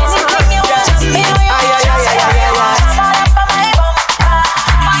want, anything you want. Just me all you want, just me all you want. Just roll up on my bumper.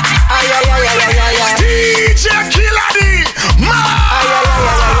 DJ Killer D,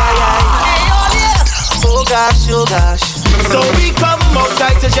 oh gosh. So we come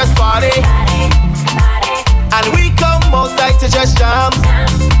outside to just party, and we come outside to just jam.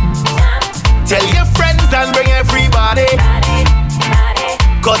 Tell your friends and bring everybody,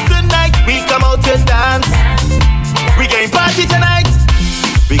 cause tonight we come out and dance. We going party tonight.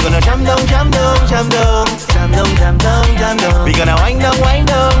 We gonna jam down. We gonna wind down.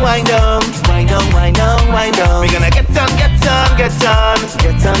 We gonna get on.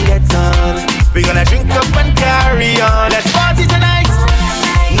 We gonna drink up and carry on. Let's party tonight.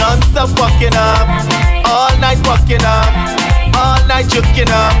 Non-stop walking up, all night walking up, all night juking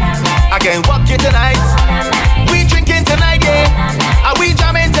up. I can walk you tonight. We drinking tonight, yeah. Are we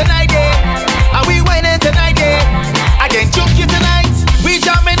jamming tonight, yeah? Are we whining tonight, yeah? I can juke you tonight. We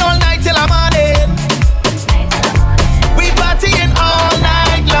jamming all night till I'm morning. We partying all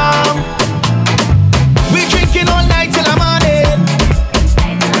night long. We drinking all night till I'm morning.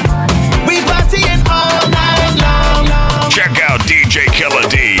 We partying all night long. Check out DJ Killer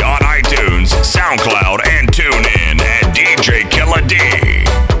D on iTunes, SoundCloud, and TuneIn at DJ Killer D.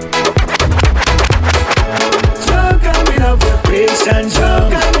 So coming up with bass and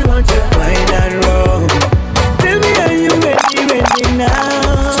drum. You want to wine and roll. Tell me are you ready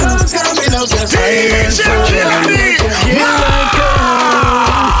now? So coming up with DJ Killer D.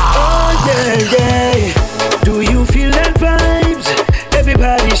 Oh yeah. Do you feel that vibes?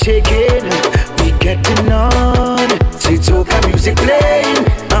 Everybody shaking. We getting on. See soca music playing.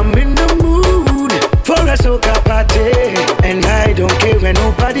 I'm in the mood for a soca party, and I don't care when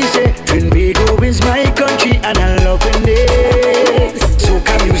nobody say. Trinbago is my country and I'm loving it.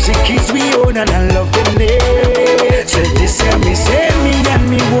 Soca music is we own and I'm loving it. So this year me say me and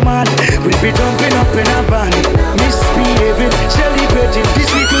me woman will be jumping up in a band, misbehaving, celebrating this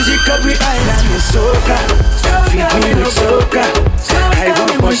sweet music of we island is soca. Feed me with soca. I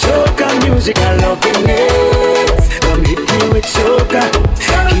want more soca music, I'm loving it. Come hit me with soca,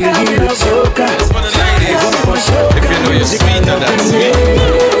 heal me with soca. I want more soca if you know you're music, sweet, I'm that's loving it.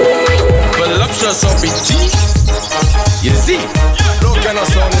 Voluptuous of it, you see? Broken or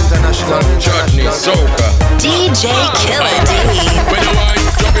sound international chutney, soca. DJ Killer D. When you want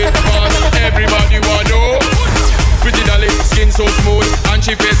drop it fast, everybody want know. Pretty dolly, skin so smooth, and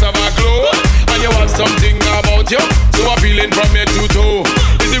she face have a glow. And you want something about you, so appealing from head to toe.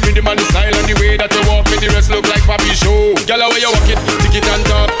 Is the rhythm and the style and the way that you walk, make the rest look like Papi show. Girl, how you walk it, tick it and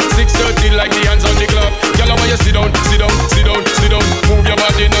top. 6:30 like the hands on the clock. Girl, how you sit down, move your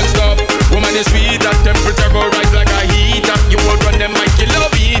body non-stop. Woman is sweet, that temperature go rise like a heater. You would run them like you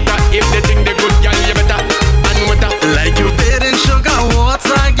love eater. If they think they good, girl, you better and wetter. Like you bathe in sugar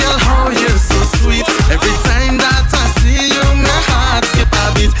water, girl, how you so sweet. Every time that I see you, my heart skip a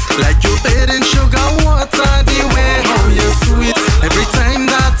beat. Like you bathe in sugar water, the way how you sweet. Every time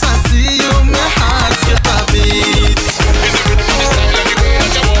that I see you, my heart skip a beat.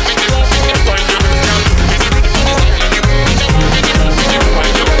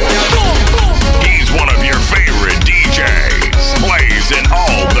 He's one of your favorite DJs. Plays in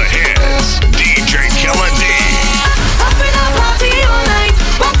all the hits. DJ Killer D. Up in a party all night,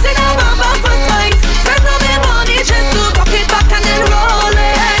 box in a bumper for fight. Spread on my body just to rock it back and then roll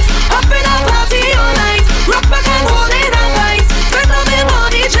it. Up in a party all night, rock back and hold it and fight. Spread on my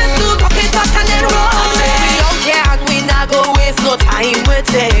body just to rock it back and then roll it. We don't care and we not go waste no time with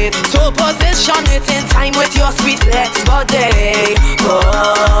it. So position it in time with your sweet flex body.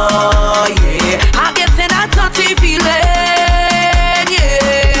 Oh yeah, I get in a dirty feeling,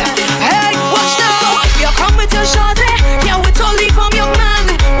 yeah. Hey, watch now, if you come with your shorty, yeah, we totally from your man.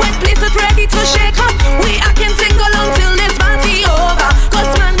 When place is ready to shake up, we acting single until this party over.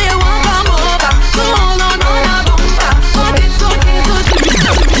 Cause man, they won't come over. So hold on a bumper, but it's okay to do.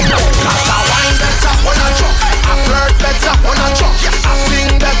 Cause I wine better when I drop, I flirt better when I drop, I sing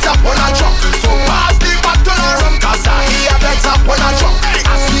better when I drop. So pass the bottle and rum, cause I hear better when I drop,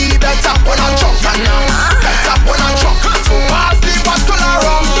 I see better when I drop, better when I drop. So pass the bottle and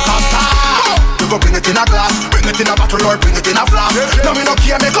rum, cause you go bring it in a glass, bring it in a bottle or bring it in a flask. Now me no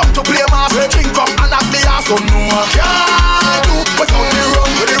care, me come to play mass. Drink up and knock the ass, so no one can do without the rum,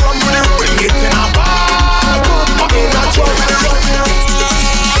 with the rum, with the rum. Bring it in a bottle, or in a drum, with the rum.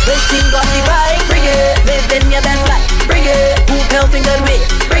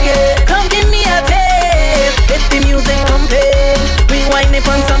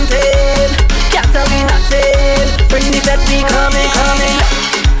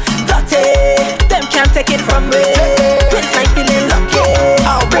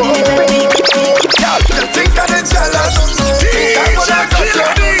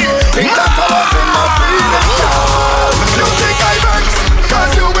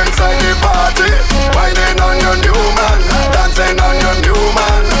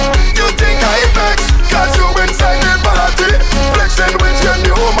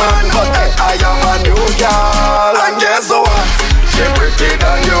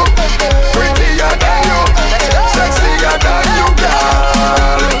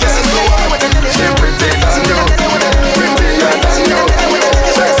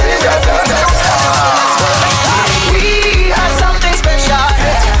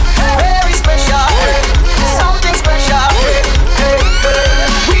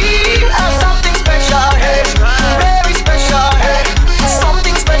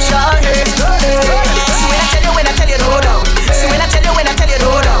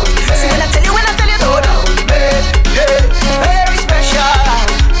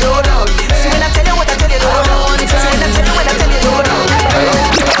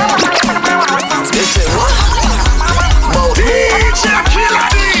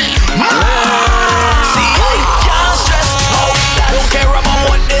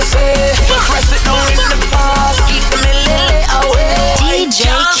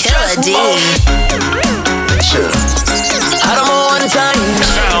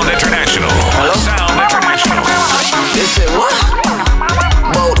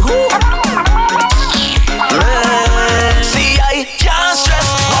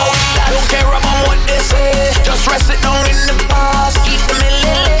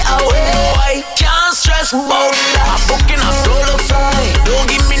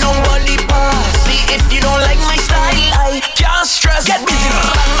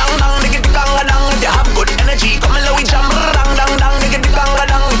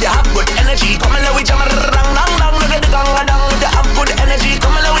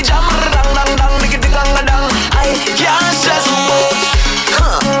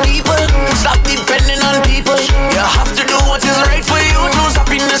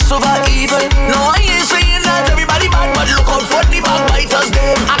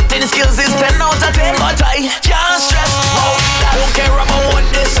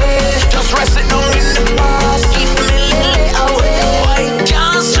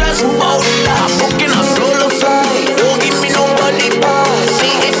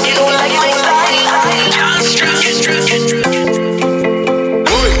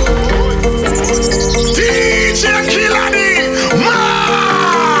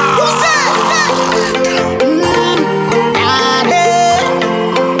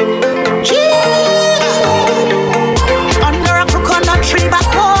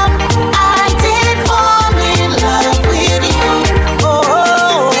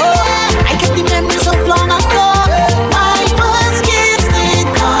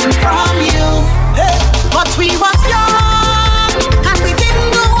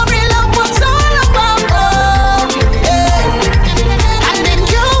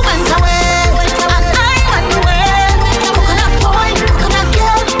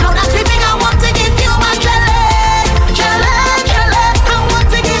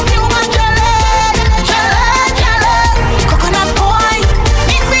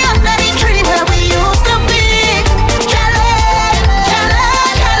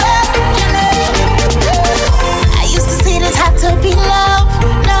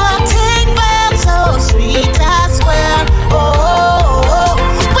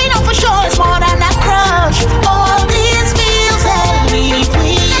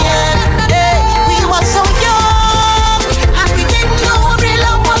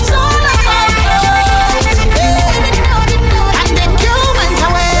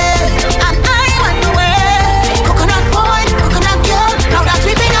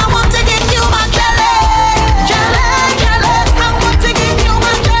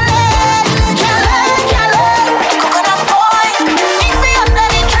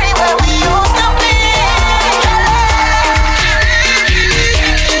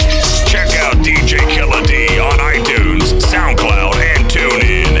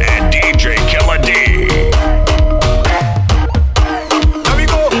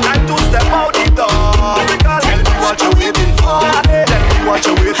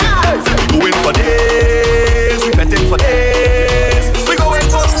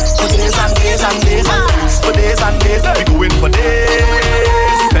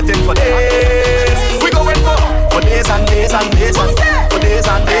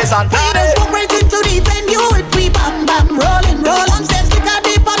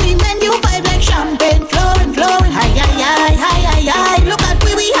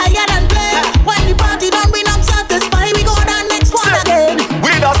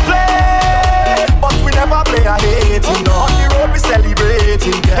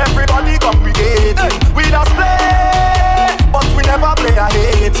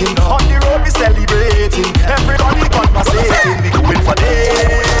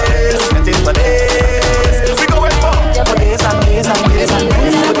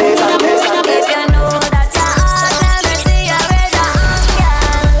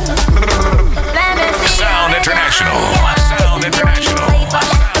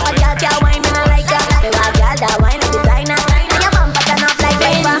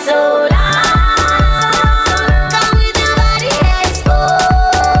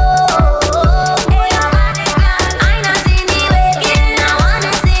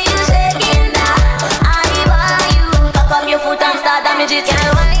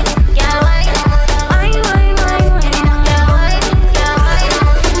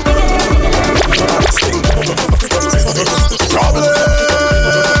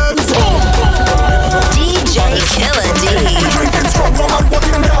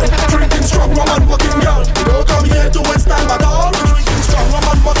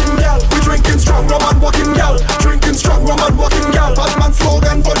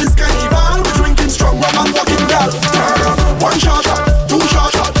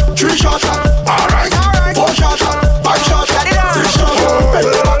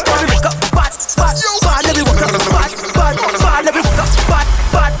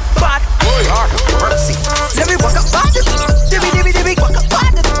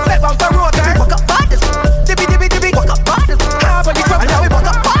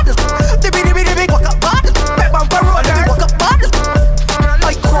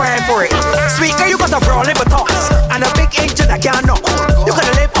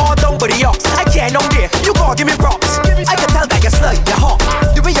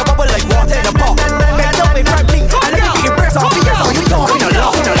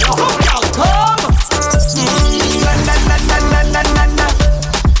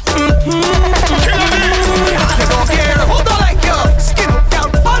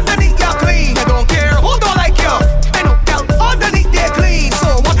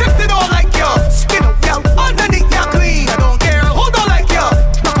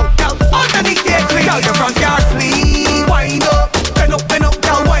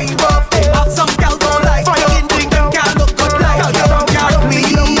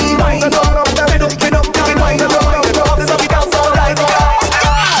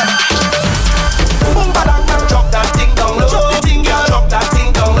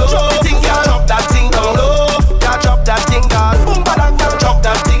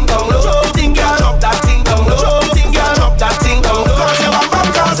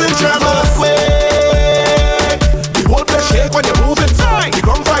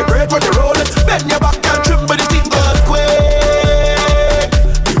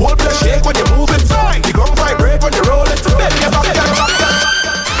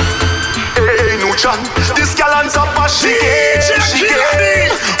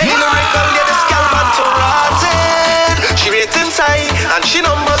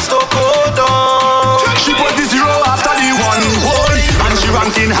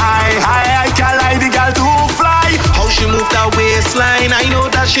 wine, I know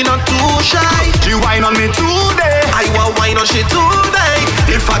that she not too shy. She wine on me today, I want wine on she today.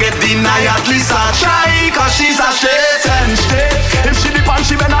 If I get denied, at least I try. Cause she's a straight and straight. If she dip and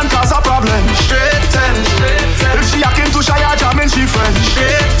she bend and cause a problem, straight and straight. If she acting too shy, I jamming she friend,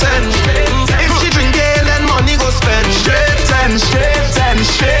 straight and straight. If she drink ale and money go spend, straight and straight and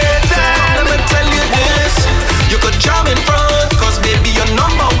straight. Let me tell you this, you could jam in front, cause baby you're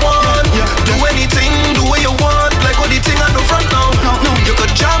number one. Do anything, do what you want, like what the thing on the front now. You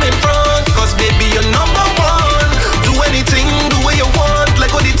could jam in front, cause baby you're number one. Do anything, do what you want,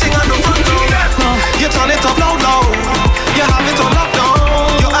 like what the thing on the front now. You turn it up loud, loud. You have it on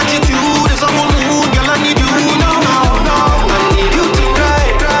lockdown. Your attitude is a whole mood, girl. I need you now, now, now. I need you to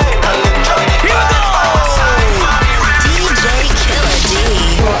ride, ride, and enjoy the vibe by my side. DJ Killer D.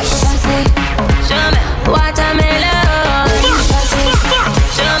 Show me watermelon.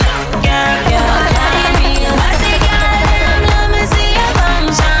 Show me, girl, girl. Let me see your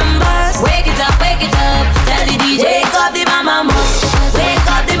function bust. Wake it up, tell the DJ. Wake up the mama bus. Wake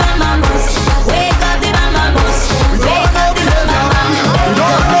up the mama bus. Wake up the mama bus. Wake up the mama bus. We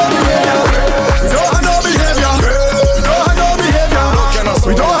don't have no behavior. We don't have no behavior.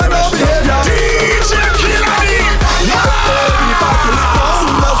 We don't have no behavior. DJ Killer D.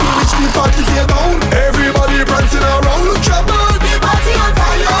 Soon as we reach the party get down, everybody prancing around. Trouble, the party on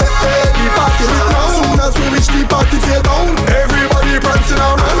fire. The party get down. Soon as we reach the party get down, everybody prancing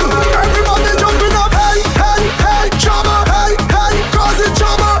around. Everybody jumping up, hey, hey, hey, trouble, hey, hey, causing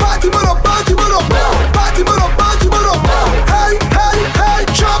trouble. Party but up, party but up, party but up, party but up. Hey, hey, hey,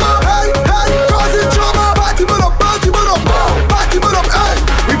 trouble, hey, hey, causing trouble. Party but up, party but up, party but up. Hey,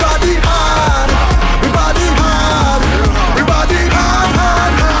 we body hard, we body hard, we body hard,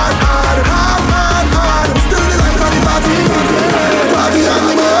 hard, hard, hard, hard, hard, hard. Still the life of the party, party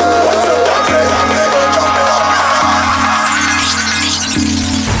animal.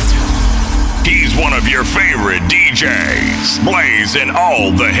 He's one of your favorite DJs, blazing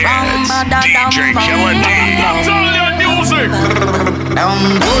all the hits. DJ Killer D. What's all your music?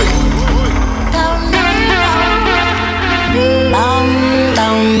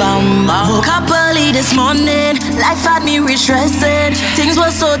 Woke up early this morning, life had me re-stressing. Things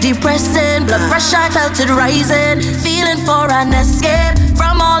were so depressing, blood pressure I felt it rising. Feeling for an escape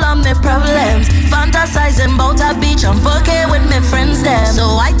from all of my problems. Fantasizing about a beach and fucking with my friends them.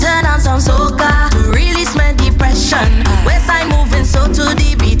 So I turn on some soca to release my depression. Waistline moving so to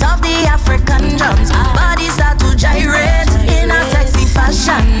the beat of the African drums. Bodies start to gyrate in a sexy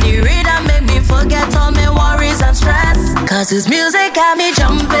fashion. The rhythm make me forget all my worries and stress. Cause this music got me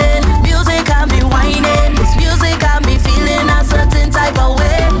jumping, music got me whining. This music got me feeling a certain type of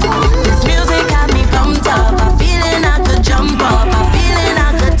way. This music got me pumped up, I'm feeling I could jump up, I'm feeling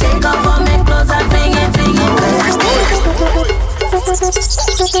I could take off all my clothes and fling it.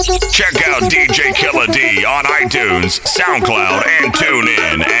 Check out DJ Killer D on iTunes, SoundCloud, and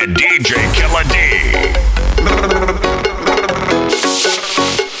TuneIn at DJ Killer D.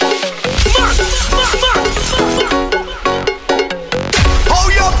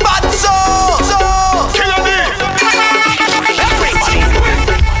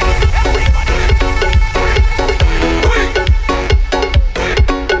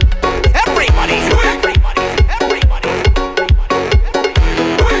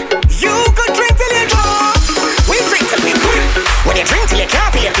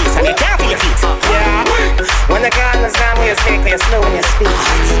 When you can't feel your feet, yeah. When the car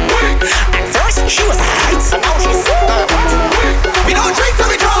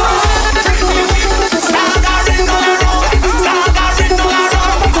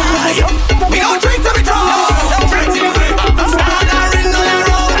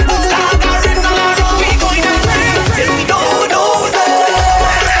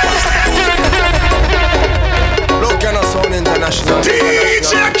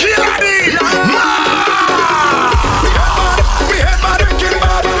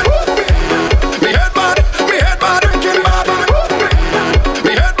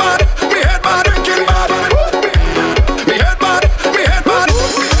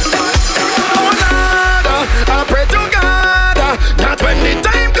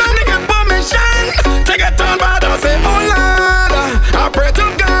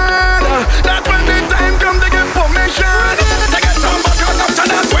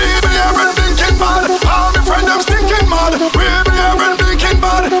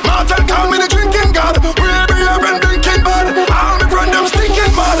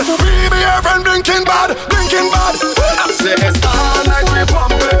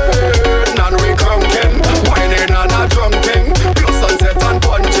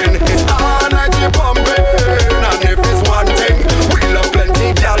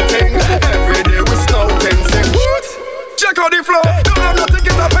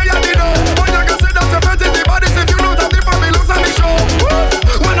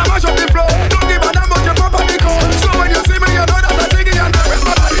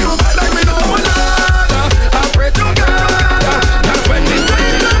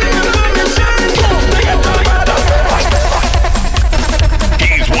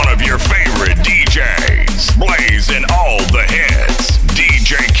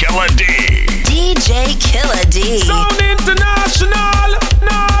D. Sound International.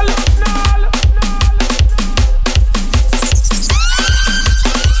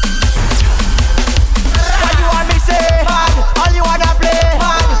 What you want me say? All you wanna play?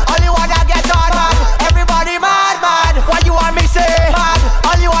 All you wanna get on? Everybody mad. What you want me say?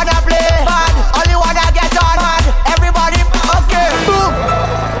 All you wanna play? All you wanna get on? Everybody, okay, boom.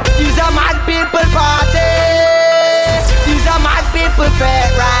 These are mad people party. These are mad people fair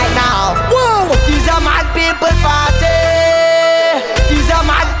right now. Whoa. These are mad people party. These are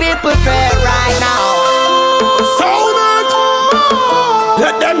mad people fair right now. Sound it!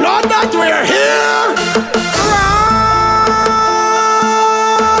 Let them know that we're here.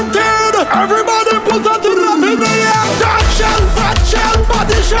 Granted, everybody put that drum in the air. That shell, fat shell,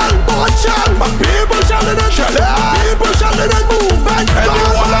 body shell, bone shell. People shelling and shelling. People shelling and moving.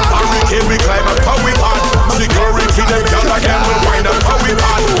 Anyone that barricade, we climb up how we on. Security, them girl again will wind up how we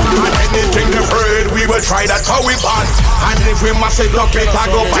on. And anything they've heard, we will try that how we on. And if we must say, look, it, I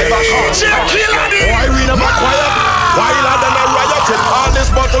go by the car. Why we never quiet? Wilder than a riot. All this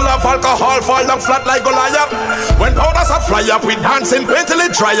bottle of alcohol fall down flat like Goliath. When powders are fly up, we dancing paint till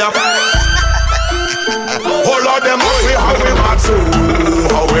it dry up. Hold on them up, we how we bad so,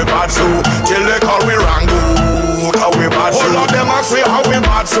 how we bad so, till they call we Rangoon, how we bad so. Hold on them up, we how we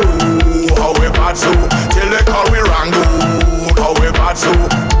bad so, how we bad so, till they call we Rangoon, how we bad so.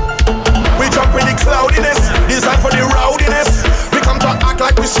 We jump in the cloudiness, designed for the rowdiness. We come to act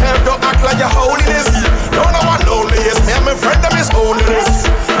like we serve, don't act like your holiness. Don't know what lonely is, me and my friend them is holiness.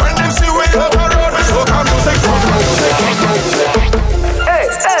 When them see we up the road, we so come music, Hey,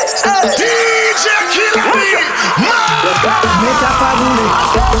 DJ Killer D, Metafabule,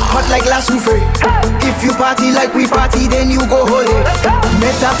 hot like la souffle. If you party like we party, then you go holy.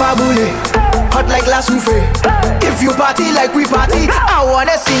 Metafabule, hot like la souffle. If you party like we party, I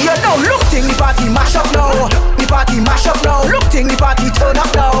wanna see you now. Look thing the party mash up now. The party mash up now. Look thing the party turn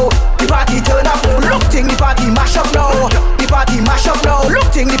up now. The party turn up. Look thing the party mash up now. The party mash up now.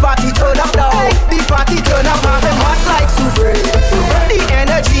 Look thing the party turn up now. The party turn up, have it hot like souffle. The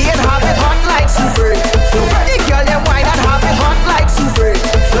energy and have it hot like souffle. The girl them wine and have it hot like souffle.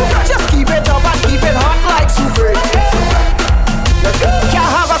 Just keep it up and keep it hot like souffle. Can't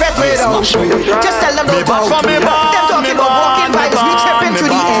have a fat way down. Just tell them don't talk. Them talking about walking vibes, we tripping to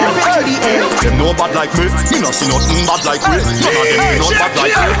the end. Them no bad like me no see nothing bad like me. None of them no bad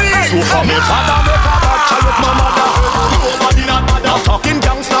like me. So for me father make a bad child with my mother. Nobody not bother. Talking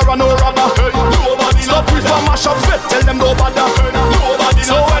gangster and no robber. Nobody stop with a mash up fit. Tell them no bother. Nobody.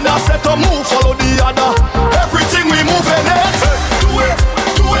 So when I set a move, follow the other. Everything we move in it. Do it.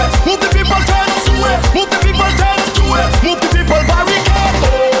 Move the people tense. Do it. Move the people tense. Do it. Move the people barricade.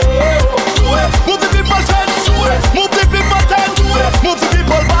 Do it. Move the people tense. Do it. Move the people tense. Do it. Move the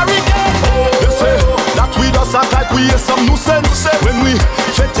people barricade. They say that we just act like we have some nuisance. When we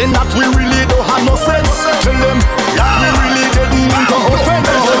fit in that we really don't have no sense. Tell them that we really didn't mean to offend.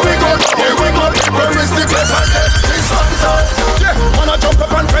 Here we go. Where is the place I get this answer? Yeah, wanna jump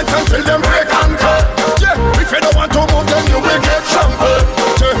up and fence until them break anchor. Yeah, if you don't want to move then you will get trampled.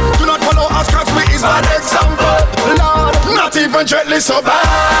 Yeah, do not follow us cause we is bad example. Lord, not even Gently so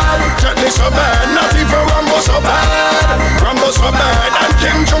bad. Not even Rambo so bad, and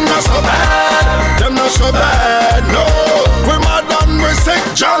King Junga so bad. Them not so bad, no. We mad and we sick,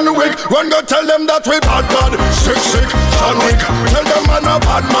 John Wick. Run go tell them that we bad, sick, John Wick. Tell them man a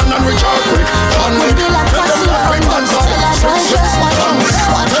bad man and we John Wick, John Wick. Tell them that we bad, sick, John Wick.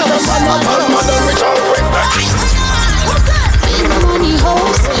 Tell them man a bad man and we John Wick. Big money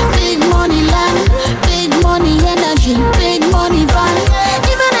house, big money land, big money energy, big money van.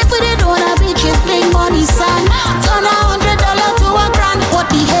 Even if we don't have bitches, big money son. Turn $100 to $1,000. What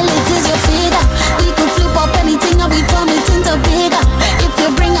the hell it is your figure? We could flip up anything and we turn it into bigger. If you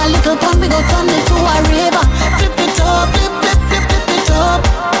bring a little pump, we go turn it to a river. Flip it up, flip it up,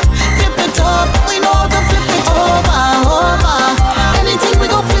 flip it up. We know how to flip it over. Anything we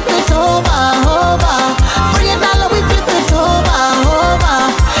go flip it over. Bring it all, we flip it over.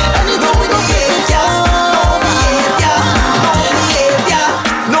 Anything we go flip it over.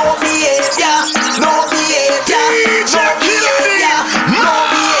 No behavior.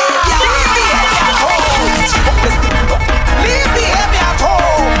 Leave behavior at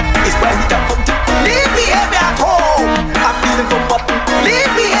home. It's where we come from. Leave behavior at home. I'm feeling from bottom.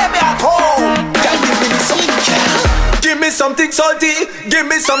 Leave behavior at home. Girl, give me something salty. Give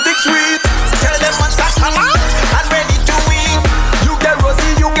me something sweet. Tell them what's that color and ready to win. You get rosy,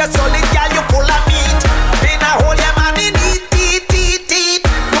 you get solid, girl, you full of meat. Been a whole yeah, man, in eat.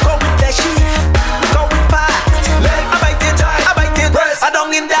 Look how we fleshy, look how we fat. I bite it, I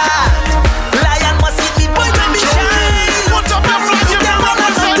don't in that. Lion must eat me, boy, when me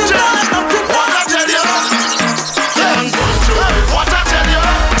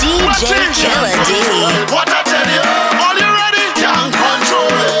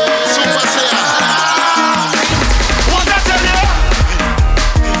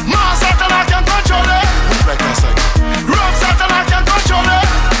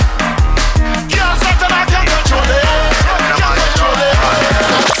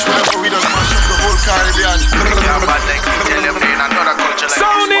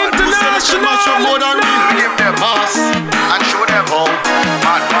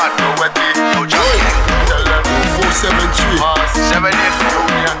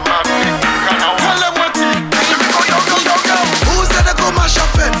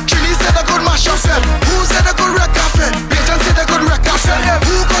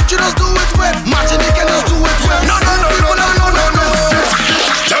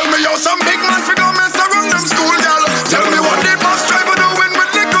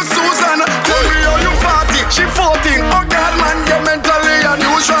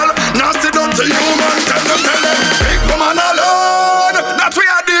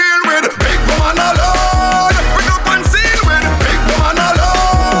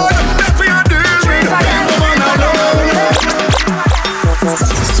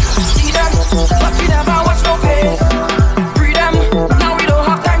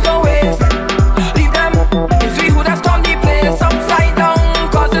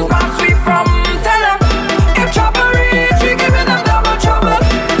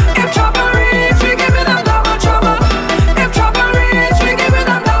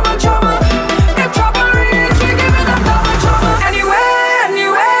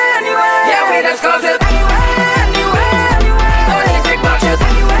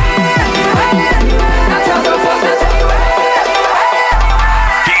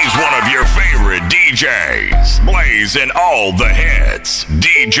DJs, blazing all the hits.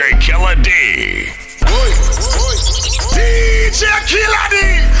 DJ Killer D. DJ Killer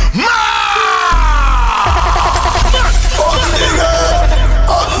D.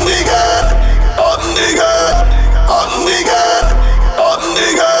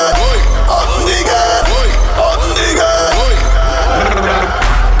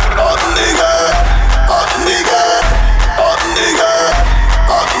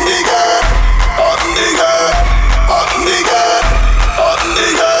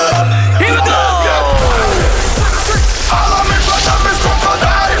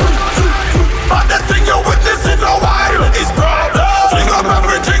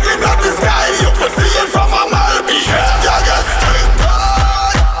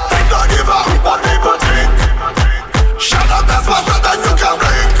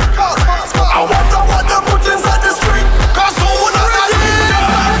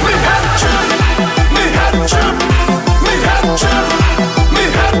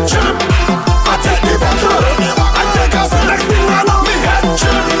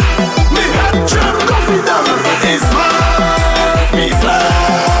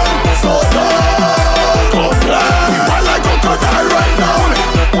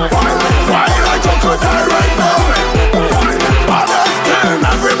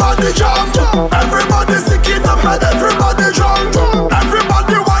 Everybody sick in the head, everybody drunk.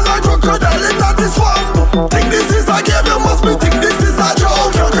 Everybody wanna crocodile in this one. Think this is a game, you must be think this is a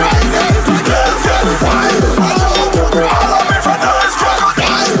joke. You're crazy, let's get wild. All of me from those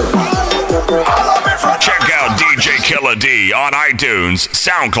crocodiles. Check out DJ Killer D on iTunes,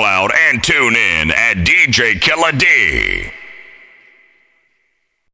 SoundCloud, and tune in at DJ Killer D.